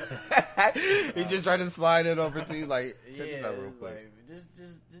 He just tried to slide it over to you, like, check this out it real was quick. like, just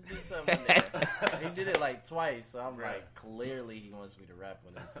do something there. He did it like twice, so I'm Right. like, clearly he wants me to rap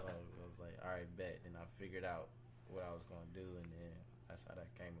on this song. So I was like, all right, bet. And I figured out what I was going to do, and then that's how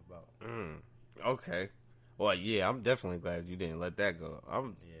that came about. Okay. Well, yeah, I'm definitely glad you didn't let that go.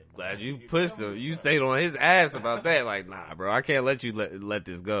 I'm Yeah, glad you pushed him. You stayed on his ass about that. Like, nah, bro, I can't let you let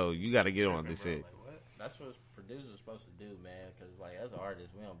this go. You got to get on this shit. Like, what? that's what producers supposed to do, man. Because like as artists,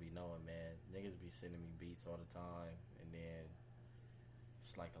 we don't be knowing, man. Niggas be sending me beats all the time, and then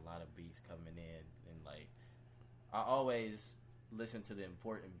it's like a lot of beats coming in, and like I always listen to the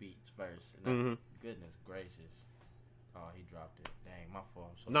important beats first. And goodness gracious, oh, he dropped it. Dang, my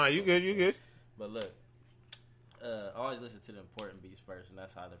fault. I'm so Nah, you good. You good. But look, I always listen to the important beats first, and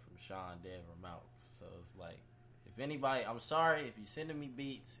that's either from Sean, Dev, or Mouth. So it's like, if anybody, I'm sorry if you're sending me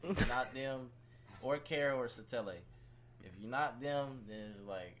beats, if you're not them, or Kara or Satele. If you're not them, then it's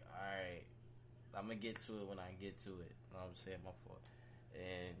like, all right, I'm gonna get to it when I get to it. You know what I'm saying? My fault.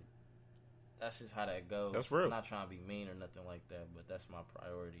 And that's just how that goes. That's real. I'm not trying to be mean or nothing like that, but that's my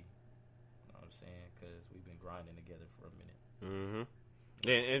priority. You know what I'm saying? Because we've been grinding together for a minute.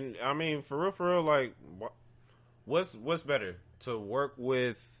 And I mean, for real, like, what's better, to work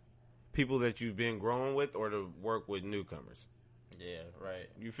with people that you've been growing with, or to work with newcomers? Yeah, right.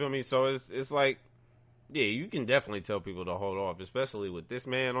 You feel me? So it's like, yeah, you can definitely tell people to hold off, especially with this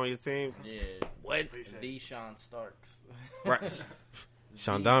man on your team. Yeah. What? The Sean Starks. Right.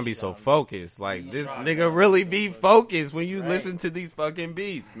 Shandon be so focused. Like, this Sean nigga Don really so be focused. focused when you Right. listen to these fucking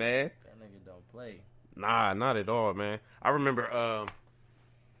beats, man. That nigga don't play. Nah, not at all, man. I remember.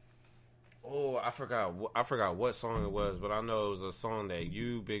 I forgot what song it was, but I know it was a song that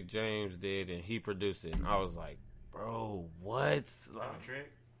you, Big James, did, and he produced it. And I was like, bro, what?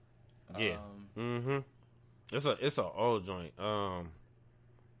 Trick. Yeah. It's a old joint. Talking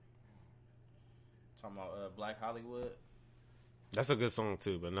about Black Hollywood. That's a good song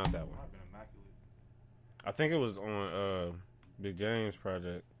too, but not that one. Might have been Immaculate. I think it was on Big James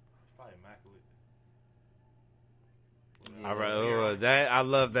project. Probably Immaculate. All right, that I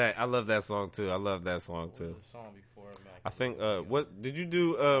love that. I love that song too. I love that song What too. was the song before Immaculate? I think what did you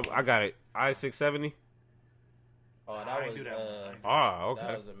do? I got it. I-670. Oh, I that didn't was do that one. Ah, okay.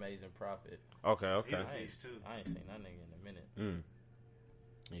 That was Amazing Prophet. Okay. He's a I beast, too. ain't seen that nigga in a minute.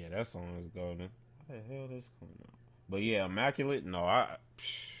 Yeah, that song is golden. What the hell is coming out? But yeah, Immaculate. No, I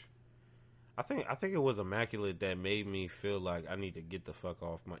think it was Immaculate that made me feel like I need to get the fuck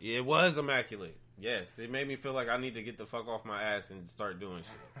off my. Yeah, it was Immaculate. Yes, it made me feel like I need to get the fuck off my ass and start doing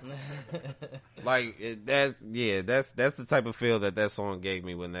shit. Like that's the type of feel that song gave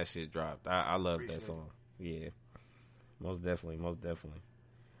me when that shit dropped. I love that song. Yeah, most definitely.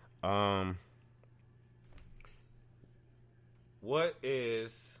 What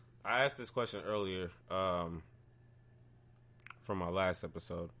is? I asked this question earlier from my last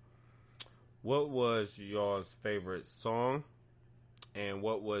episode. What was y'all's favorite song, and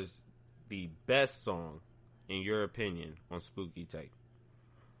what was the best song, in your opinion, on Spooky Tape?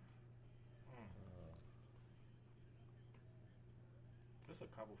 Just a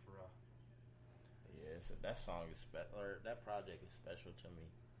couple for Yeah, so that song is special, or that project is special to me.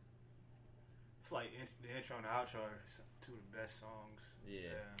 I feel like the intro and the outro are two of the best songs.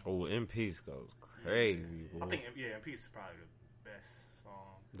 Yeah. Oh, In Peace goes crazy. I Boy. think In Peace is probably the best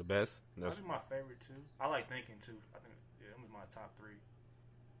song. The best. That's my favorite too. I like Thinking too. I think that was my top 3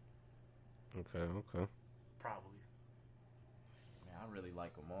 Okay. probably. Man, I really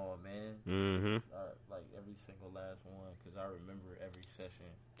like them all, man. Mm-hmm. Like every single last one, because I remember every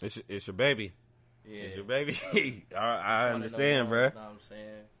session. It's your baby. Yeah. It's your baby. One I of understand, them bruh. ones, know what I'm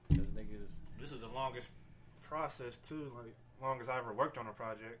saying? Because niggas, This is the longest process too. Like longest I ever worked on a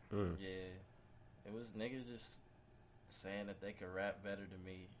project. yeah. It was niggas just saying that they could rap better than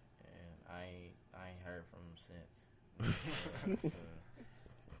me, and I ain't heard from them since.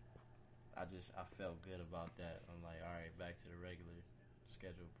 I felt good about that. I'm like, all right, back to the regular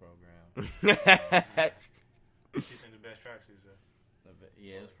scheduled program. What do you think the best tracks is?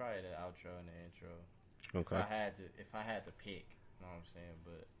 Yeah, it was probably the outro and the intro. Okay. If I had to pick, you know what I'm saying?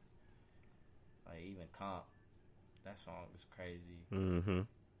 But like even Comp, that song was crazy. Mm-hmm.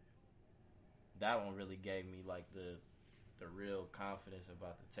 That one really gave me like the real confidence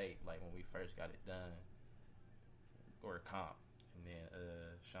about the tape. Like when we first got it done, or Comp, and then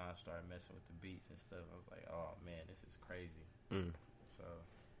Sean started messing with the beats and stuff. I was like, oh man, this is crazy. So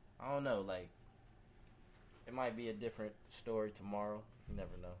I don't know, like it might be a different story tomorrow. You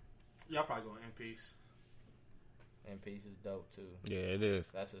never know. Y'all probably going In Peace. And Peace is dope too. Yeah, it is.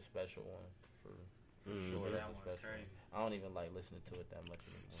 That's a special one for sure. That That's a one's special crazy. one. I don't even like listening to it that much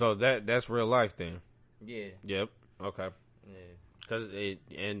anymore. So that's real life then. Yeah, Yep. Okay. yeah.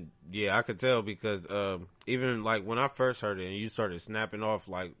 I could tell because even like when I first heard it and you started snapping off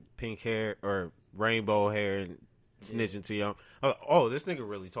like pink hair or rainbow hair and snitching to you, oh, this nigga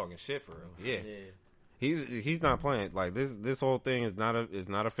really talking shit for real. Yeah. He's not playing. Like this whole thing is not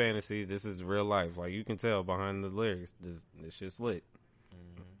a fantasy. This is real life. Like you can tell behind the lyrics, this shit's lit.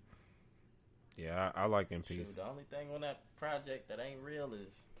 Yeah, I like In Peace. Shoot, the only thing on that project that ain't real is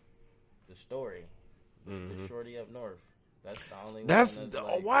the story. The Shorty Up North. That's the only That's one that's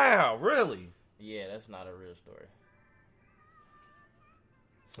like, wow, really? Yeah, that's not a real story.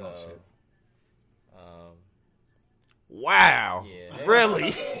 So, Oh, shit. Wow. Yeah.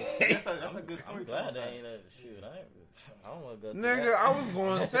 Really? That's a good story. I'm glad that ain't a shoot. I don't want to go through Nigga, that. I was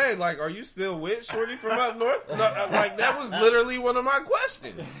going to say, like, are you still with Shorty from up north? No, like, that was literally one of my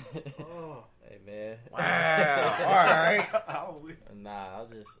questions. Oh, Hey man. Wow. All right. Nah,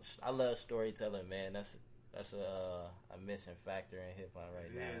 I love storytelling, man. That's a missing factor in hip hop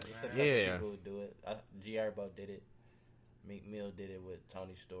right now. is, It's a man. couple Yeah. people who do it. G Herbo did it. Meek Mill did it with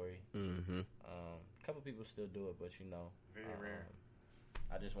Tony's Story. Mm-hmm. A couple people still do it, but you know, very rare.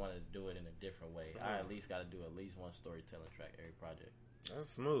 I just wanted to do it in a different way. I at least got to do at least one storytelling track every project. That's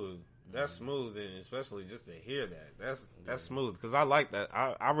smooth. That's smooth, and especially just to hear that. That's smooth because I like that.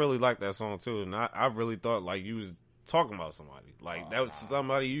 I really like that song too, and I really thought like you was talking about somebody like that was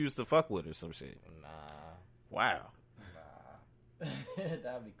somebody you used to fuck with or some shit. Nah. Wow.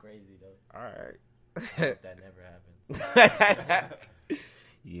 That'd be crazy though. All right. That never happened.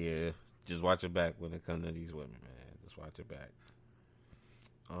 Yeah. Just watch it back when it comes to these women, man. Just watch it back.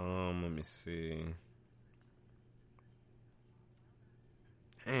 Let me see.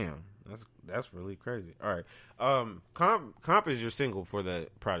 Damn, that's really crazy. All right, Comp is your single for the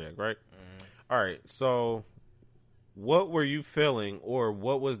project, right? Mm-hmm. All right, so what were you feeling, or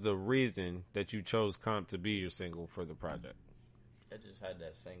what was the reason that you chose Comp to be your single for the project? It just had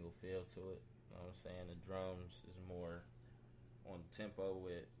that single feel to it. You know what I'm saying? The drums is more on tempo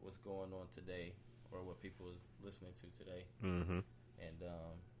with what's going on today, or what people is listening to today. Mm-hmm. And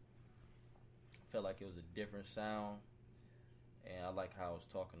felt like it was a different sound, and I like how I was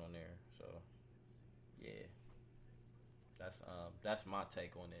talking on there. So yeah, that's my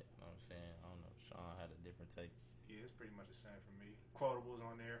take on it. You know what I'm saying? I don't know. Sean had a different take. Yeah, it's pretty much the same for me. Quotables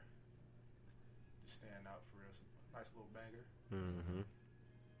on there, just stand out for real. Nice little banger. Mm-hmm.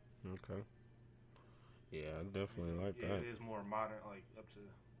 Okay. Yeah, I definitely like that. It is more modern, like up to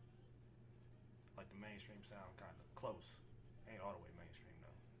like the mainstream sound, kind of close. Ain't all the way mainstream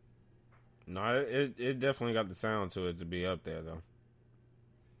though. No, it definitely got the sound to it to be up there though.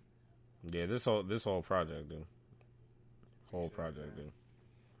 Yeah, this whole project, dude. Whole project, dude.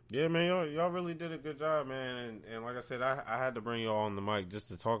 Yeah, man, y'all really did a good job, man. And like I said, I had to bring y'all on the mic just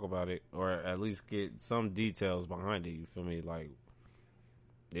to talk about it, or at least get some details behind it. You feel me? Like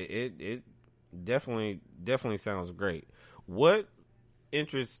it definitely sounds great. What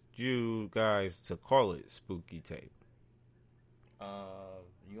interests you guys to call it Spooky Tape?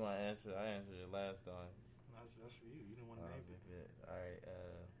 You want to answer? I answered it last time. That's for you. You didn't want to name it. All right.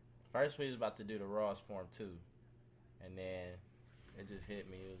 First, we was about to do the Ross Form 2, and then it just hit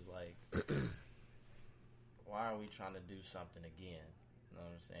me. It was like, why are we trying to do something again? You know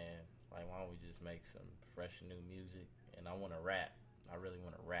what I'm saying? Like, why don't we just make some fresh new music? And I want to rap. I really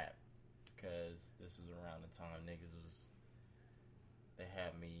want to rap, because this was around the time they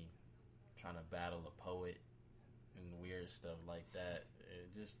had me trying to battle a poet and weird stuff like that. It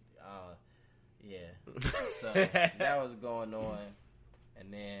just, yeah. So that was going on,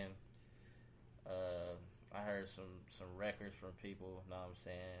 and then I heard some records from people. Know what I'm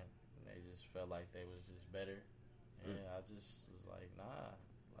saying? And they just felt like they was just better, and I just was like, nah,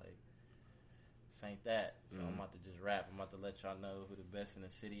 like this ain't that. So I'm about to just rap. I'm about to let y'all know who the best in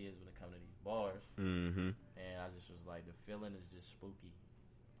the city is when it comes to these bars. Mm-hmm. And I just was like, the feeling is just spooky.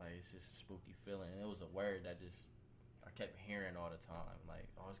 Like, it's just a spooky feeling. And it was a word that just I kept hearing all the time. Like,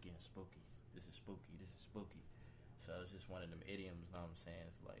 oh, it's getting spooky. This is spooky. This is spooky. So it's just one of them idioms. Know what I'm saying?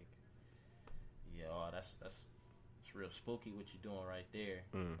 It's like, yeah, oh, that's it's real spooky what you're doing right there.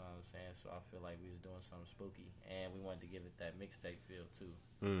 Know what I'm saying? So I feel like we was doing something spooky, and we wanted to give it that mixtape feel too.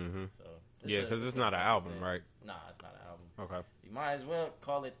 Mm-hmm. So yeah, because it's not an album, thing. right? Nah, it's not an album. Okay. You might as well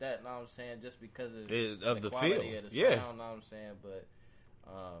call it that. Know what I'm saying? Just because of the quality feel. of the Yeah. sound. Know what I'm saying? But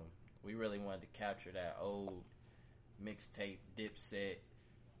we really wanted to capture that old mixtape, Dipset,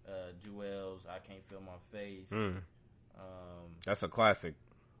 Jewels, I Can't Feel My Face. That's a classic.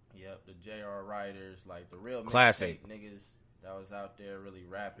 Yep, the J.R. Writers, like the real Classic niggas that was out there really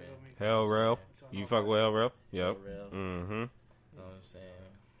rapping. Hell Rail. You fuck with Hell Rail? Yep. Hell Rail. Mm-hmm. You know what I'm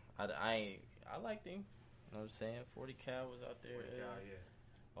saying? I liked him. You know what I'm saying? 40 Cal was out there. 40 Cal,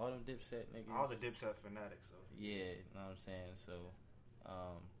 yeah. All them Dipset niggas. I was a Dipset fanatic, so. Yeah, you know what I'm saying? So,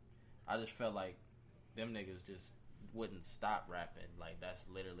 I just felt like them niggas just wouldn't stop rapping. Like, that's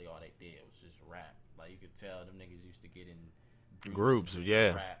literally all they did was just rap. Like, you could tell them niggas used to get in Groups,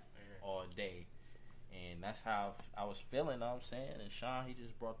 yeah. Rap all day. And that's how I was feeling, know what I'm saying? And Sean, he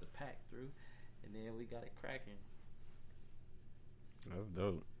just brought the pack through, and then we got it cracking. That's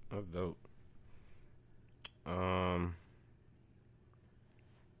dope. That's dope.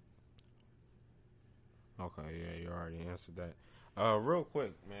 Okay, yeah, you already answered that. Real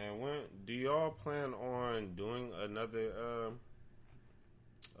quick, man, when do y'all plan on doing another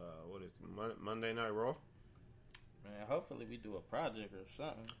what is it, Monday Night Raw? Man, hopefully we do a project or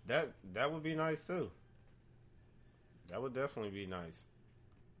something. That would be nice too. That would definitely be nice.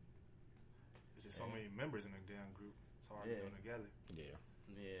 There's just so many members in the damn group. It's hard to do together. Yeah.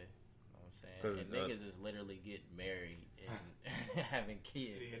 Yeah. Know what I'm saying? And niggas is literally getting married and having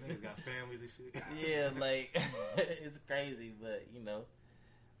kids. Yeah, niggas got families and shit. Yeah, like, it's crazy, but, you know,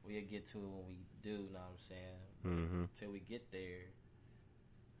 we'll get to it when we do, know what I'm saying? Mm-hmm. Till we get there,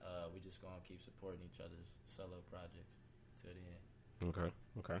 we just gonna keep supporting each other's solo projects till the end.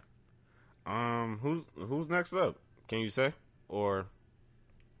 Okay. Who's next up? Can you say? Or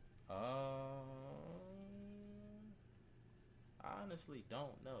I honestly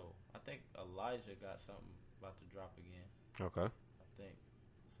don't know. I think Elijah got something about to drop again. okay. I think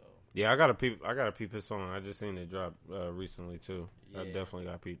so. Yeah, I gotta peep his song. I just seen it drop recently too. I Yeah. definitely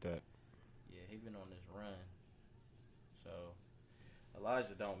gotta peep that. he been on this run. So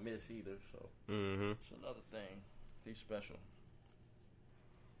Elijah don't miss either. So it's another thing. He's special.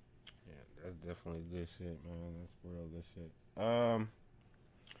 Yeah, that's definitely good shit, man. That's real good shit.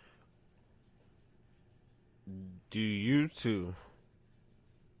 Do you two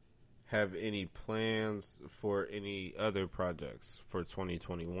have any plans for any other projects for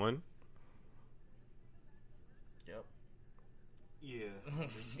 2021? Yep. Yeah.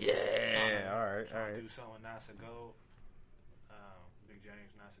 Yeah. All right. Trying to do something with NASA Gold. Big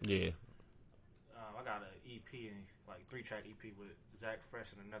James NASA Gold. Yeah. I got an EP, like 3-track EP with Zach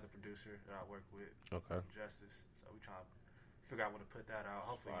Fresh and another producer that I work with. Okay. Justice. So we trying to figure out when to put that out.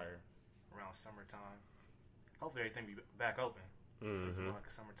 Hopefully around summertime. Hopefully everything be back open. It's more like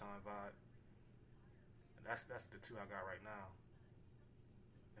a summertime vibe. And that's the two I got right now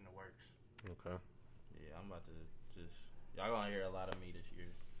in the works. Okay. Yeah, I'm about to just... Y'all gonna hear a lot of me this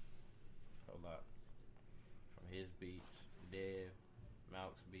year. A lot. From his beats, Dev,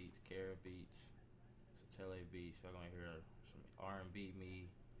 Malk's beats, Kara beats, Satele beats. Y'all gonna hear some R&B me,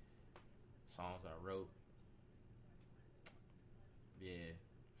 songs I wrote. Yeah.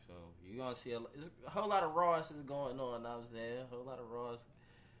 So you're gonna see a whole lot of Ross is going on. I was there. A whole lot of Ross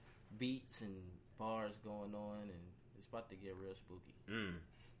beats and bars going on, and it's about to get real spooky.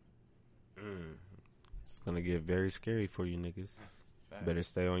 It's gonna get very scary for you niggas. Fact. Better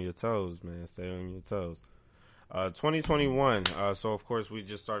stay on your toes, man. Stay on your toes. 2021. So of course we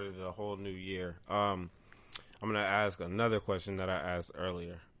just started a whole new year. I'm gonna ask another question that I asked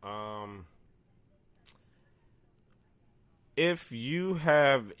earlier. If you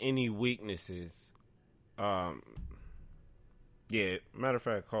have any weaknesses, yeah. Matter of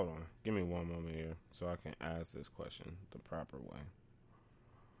fact, hold on. Give me one moment here so I can ask this question the proper way.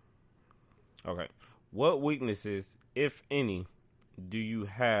 Okay. What weaknesses, if any, do you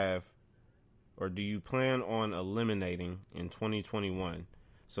have or do you plan on eliminating in 2021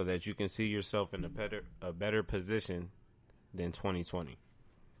 so that you can see yourself in a better position than 2020? You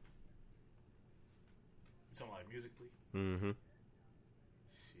talking like musically? Mm-hmm.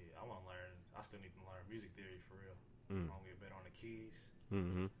 Shit, I want to learn. I still need to learn music theory for real. I want to get better on the keys.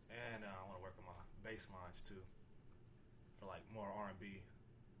 Mm-hmm. And I want to work on my bass lines too. For like more R&B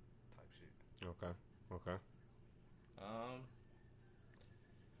type shit. Okay.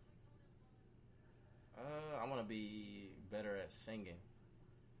 I want to be better at singing.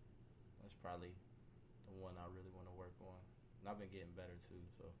 That's probably the one I really want to work on. And I've been getting better too,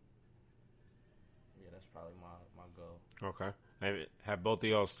 so yeah, that's probably my goal. Okay. Have both of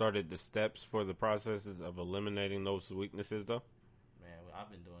y'all started the steps for the processes of eliminating those weaknesses though? Man, I've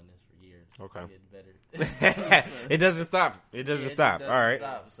been doing this for years. Okay. Getting better. It doesn't stop. It doesn't stop. Doesn't All right.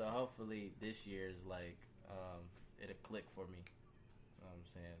 stop. So hopefully this year is like it'll click for me. You know what I'm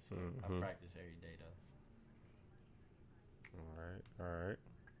saying? So I practice every day though. All right.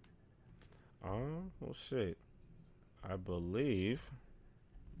 Well, shit. I believe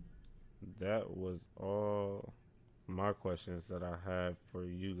that was all my questions that I have for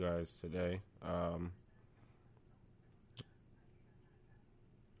you guys today. Oh,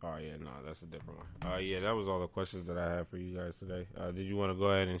 yeah, no, that's a different one. Yeah, that was all the questions that I have for you guys today. Did you want to go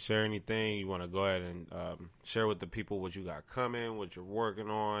ahead and share anything? You want to go ahead and share with the people what you got coming, what you're working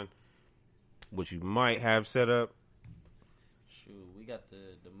on, what you might have set up? Shoot, we got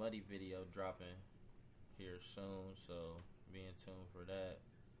the Muddy video dropping here soon, so be in tune for that.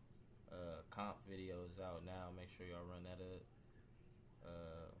 Comp video is out now. Make sure y'all run that up.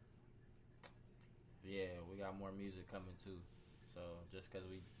 Yeah, we got more music coming too. So just because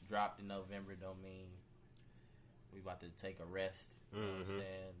we dropped in November don't mean we about to take a rest. You know what I'm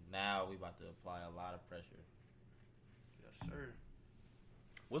saying? Now we about to apply a lot of pressure. Yes, sir.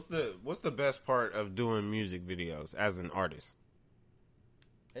 What's the best part of doing music videos as an artist?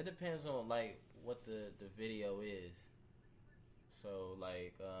 It depends on like what the video is. So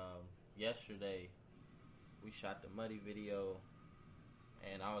like yesterday we shot the Muddy video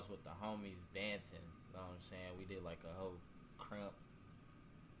and I was with the homies dancing. You know what I'm saying? We did like a whole crump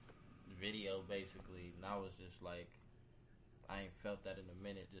video basically, and I was just like, I ain't felt that in a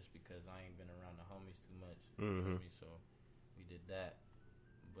minute just because I ain't been around the homies too much. You feel me? So we did that,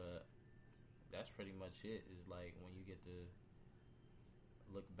 but that's pretty much it. Is like when you get to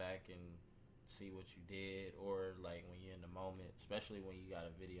look back and see what you did, or like when you're in the moment, especially when you got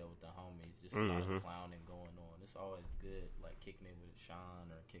a video with the homies, just a lot of clowning going on. It's always good, like kicking it with Sean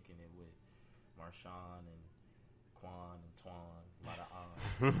or kicking it with Marshawn and Quan and Twan, a lot of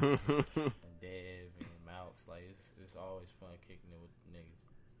and Dev and Malks. Like it's always fun kicking it with niggas.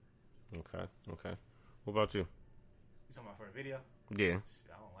 Okay. What about you? You talking about for a video? Yeah.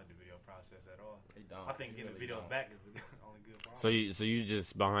 Shit, I don't like the video process at all. They don't. I think They getting the really video don't. back is the only good part. So you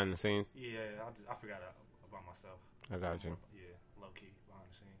just behind the scenes? Yeah, I forgot about myself. I got you. Yeah, low key behind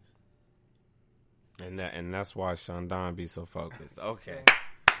the scenes. And that's why Shandon be so focused. Okay.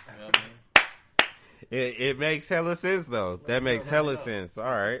 You know what I mean? It makes hella sense though. That makes hella sense. All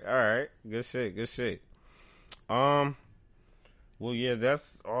right. Good shit. Well, yeah,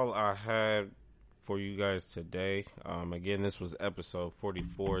 that's all I had for you guys today. Again, this was episode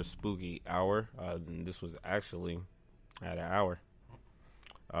 44, Spooky Hour. And this was actually at an hour.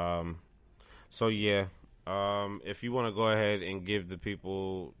 So yeah, if you want to go ahead and give the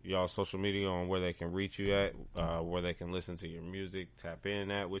people y'all social media on where they can reach you at, where they can listen to your music, tap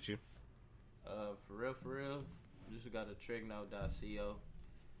in at with you. For real, you just go to trigno.co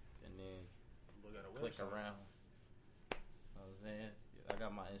and then Look at a click website. around. You know what I'm saying? I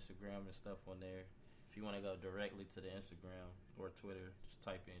got my Instagram and stuff on there. If you want to go directly to the Instagram or Twitter, just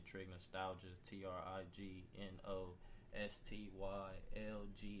type in Trig Nostalgia, TrigNostalgia.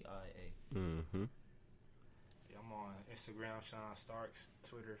 Mm-hmm. Yeah, I'm on Instagram, Sean Starks.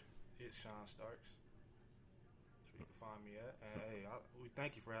 Twitter, it's Sean Starks. That's where you can find me at. And hey, we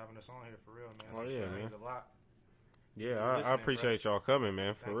thank you for having us on here for real, man. Oh, This yeah, shit man. means a lot. Yeah, You I listening, appreciate y'all coming,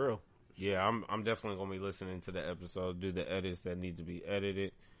 man, for Thank real. you. Yeah, I'm definitely gonna be listening to the episode, do the edits that need to be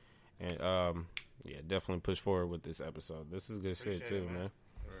edited, and yeah, definitely push forward with this episode. This is good shit Appreciate too, it, man.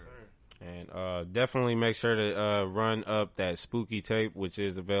 Yes, sir. And definitely make sure to run up that Spooky tape, which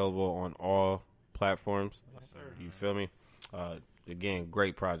is available on all platforms. Yes, sir. You feel me? Again,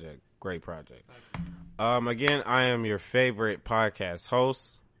 great project. Thank you. Again, I am your favorite podcast host,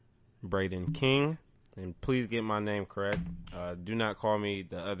 Braden King. And please get my name correct. Do not call me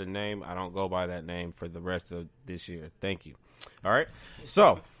the other name. I don't go by that name for the rest of this year. Thank you. All right.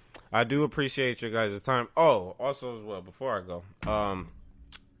 So, I do appreciate your guys' time. Oh, also as well, before I go, I'm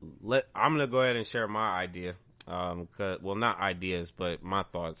going to go ahead and share my idea. Well, not ideas, but my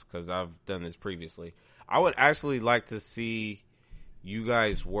thoughts, because I've done this previously. I would actually like to see you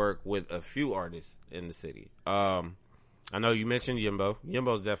guys work with a few artists in the city. I know you mentioned Yimbo.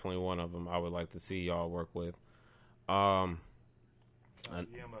 Yimbo's definitely one of them I would like to see y'all work with. Yimbo.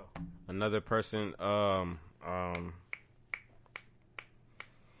 Another person,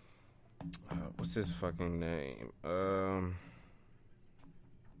 what's his fucking name?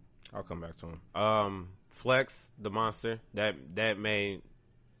 I'll come back to him. Flex, the monster. That may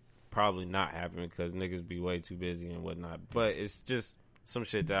probably not happen because niggas be way too busy and whatnot. But it's just some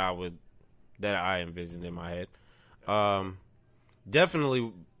shit that I envisioned in my head.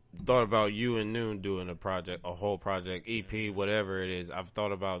 Definitely thought about you and Noon doing a whole project, EP, whatever it is. I've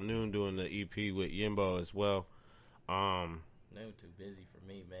thought about Noon doing the EP with Yimbo as well. Noon too busy for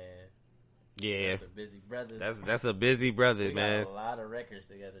me, man. Yeah, That's a busy brother. that's a busy brother, we man. got a lot of records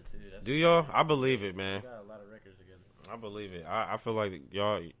together too. Do y'all? I believe it, man. We got a lot of records together. I believe it. I feel like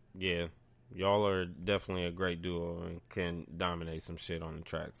y'all are definitely a great duo and can dominate some shit on the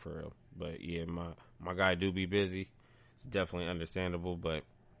track for real. But yeah, my guy do be busy. It's definitely understandable, but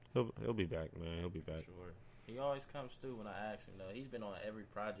he'll be back, man. He'll be back. Sure. He always comes through when I ask him though. He's been on every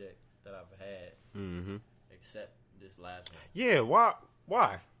project that I've had Mm-hmm. except this last one. Yeah. Why?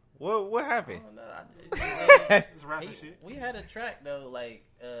 What happened? I don't know. It's rapping He- shit. we had a track though, like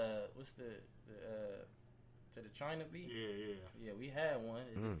what's the to the China beat? Yeah. Yeah, we had one.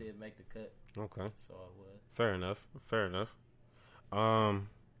 It just didn't make the cut. Okay. So it was. Fair enough. I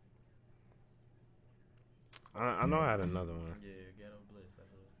know I had another one. Yeah, Ghetto Bliss.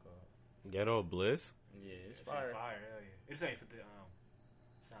 That's what it's called. Ghetto Bliss. Yeah, it's It's fire. fire, hell yeah. This ain't for the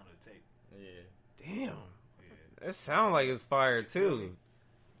sound of the tape. Yeah. Damn. Yeah. That sound like it's fire too.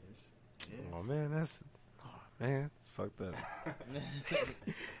 Yeah. Oh man, it's fucked up.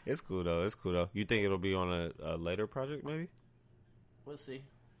 It's cool though. You think it'll be on a later project maybe? We'll see.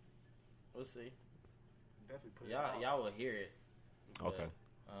 Definitely put it out. Y'all will hear it. But, Okay.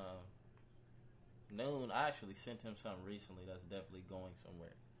 Noon, I actually sent him something recently that's definitely going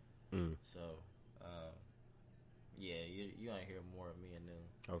somewhere. Mm. So, yeah, you're going to hear more of me and Noon.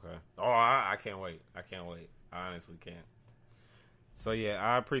 Okay. Oh, I can't wait. I honestly can't. So yeah,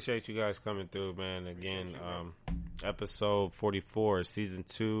 I appreciate you guys coming through, man. Again, episode 44, season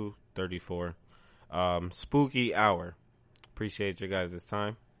 2, 34. Spooky Hour. Appreciate your guys'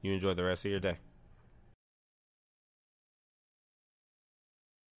 time. You enjoy the rest of your day.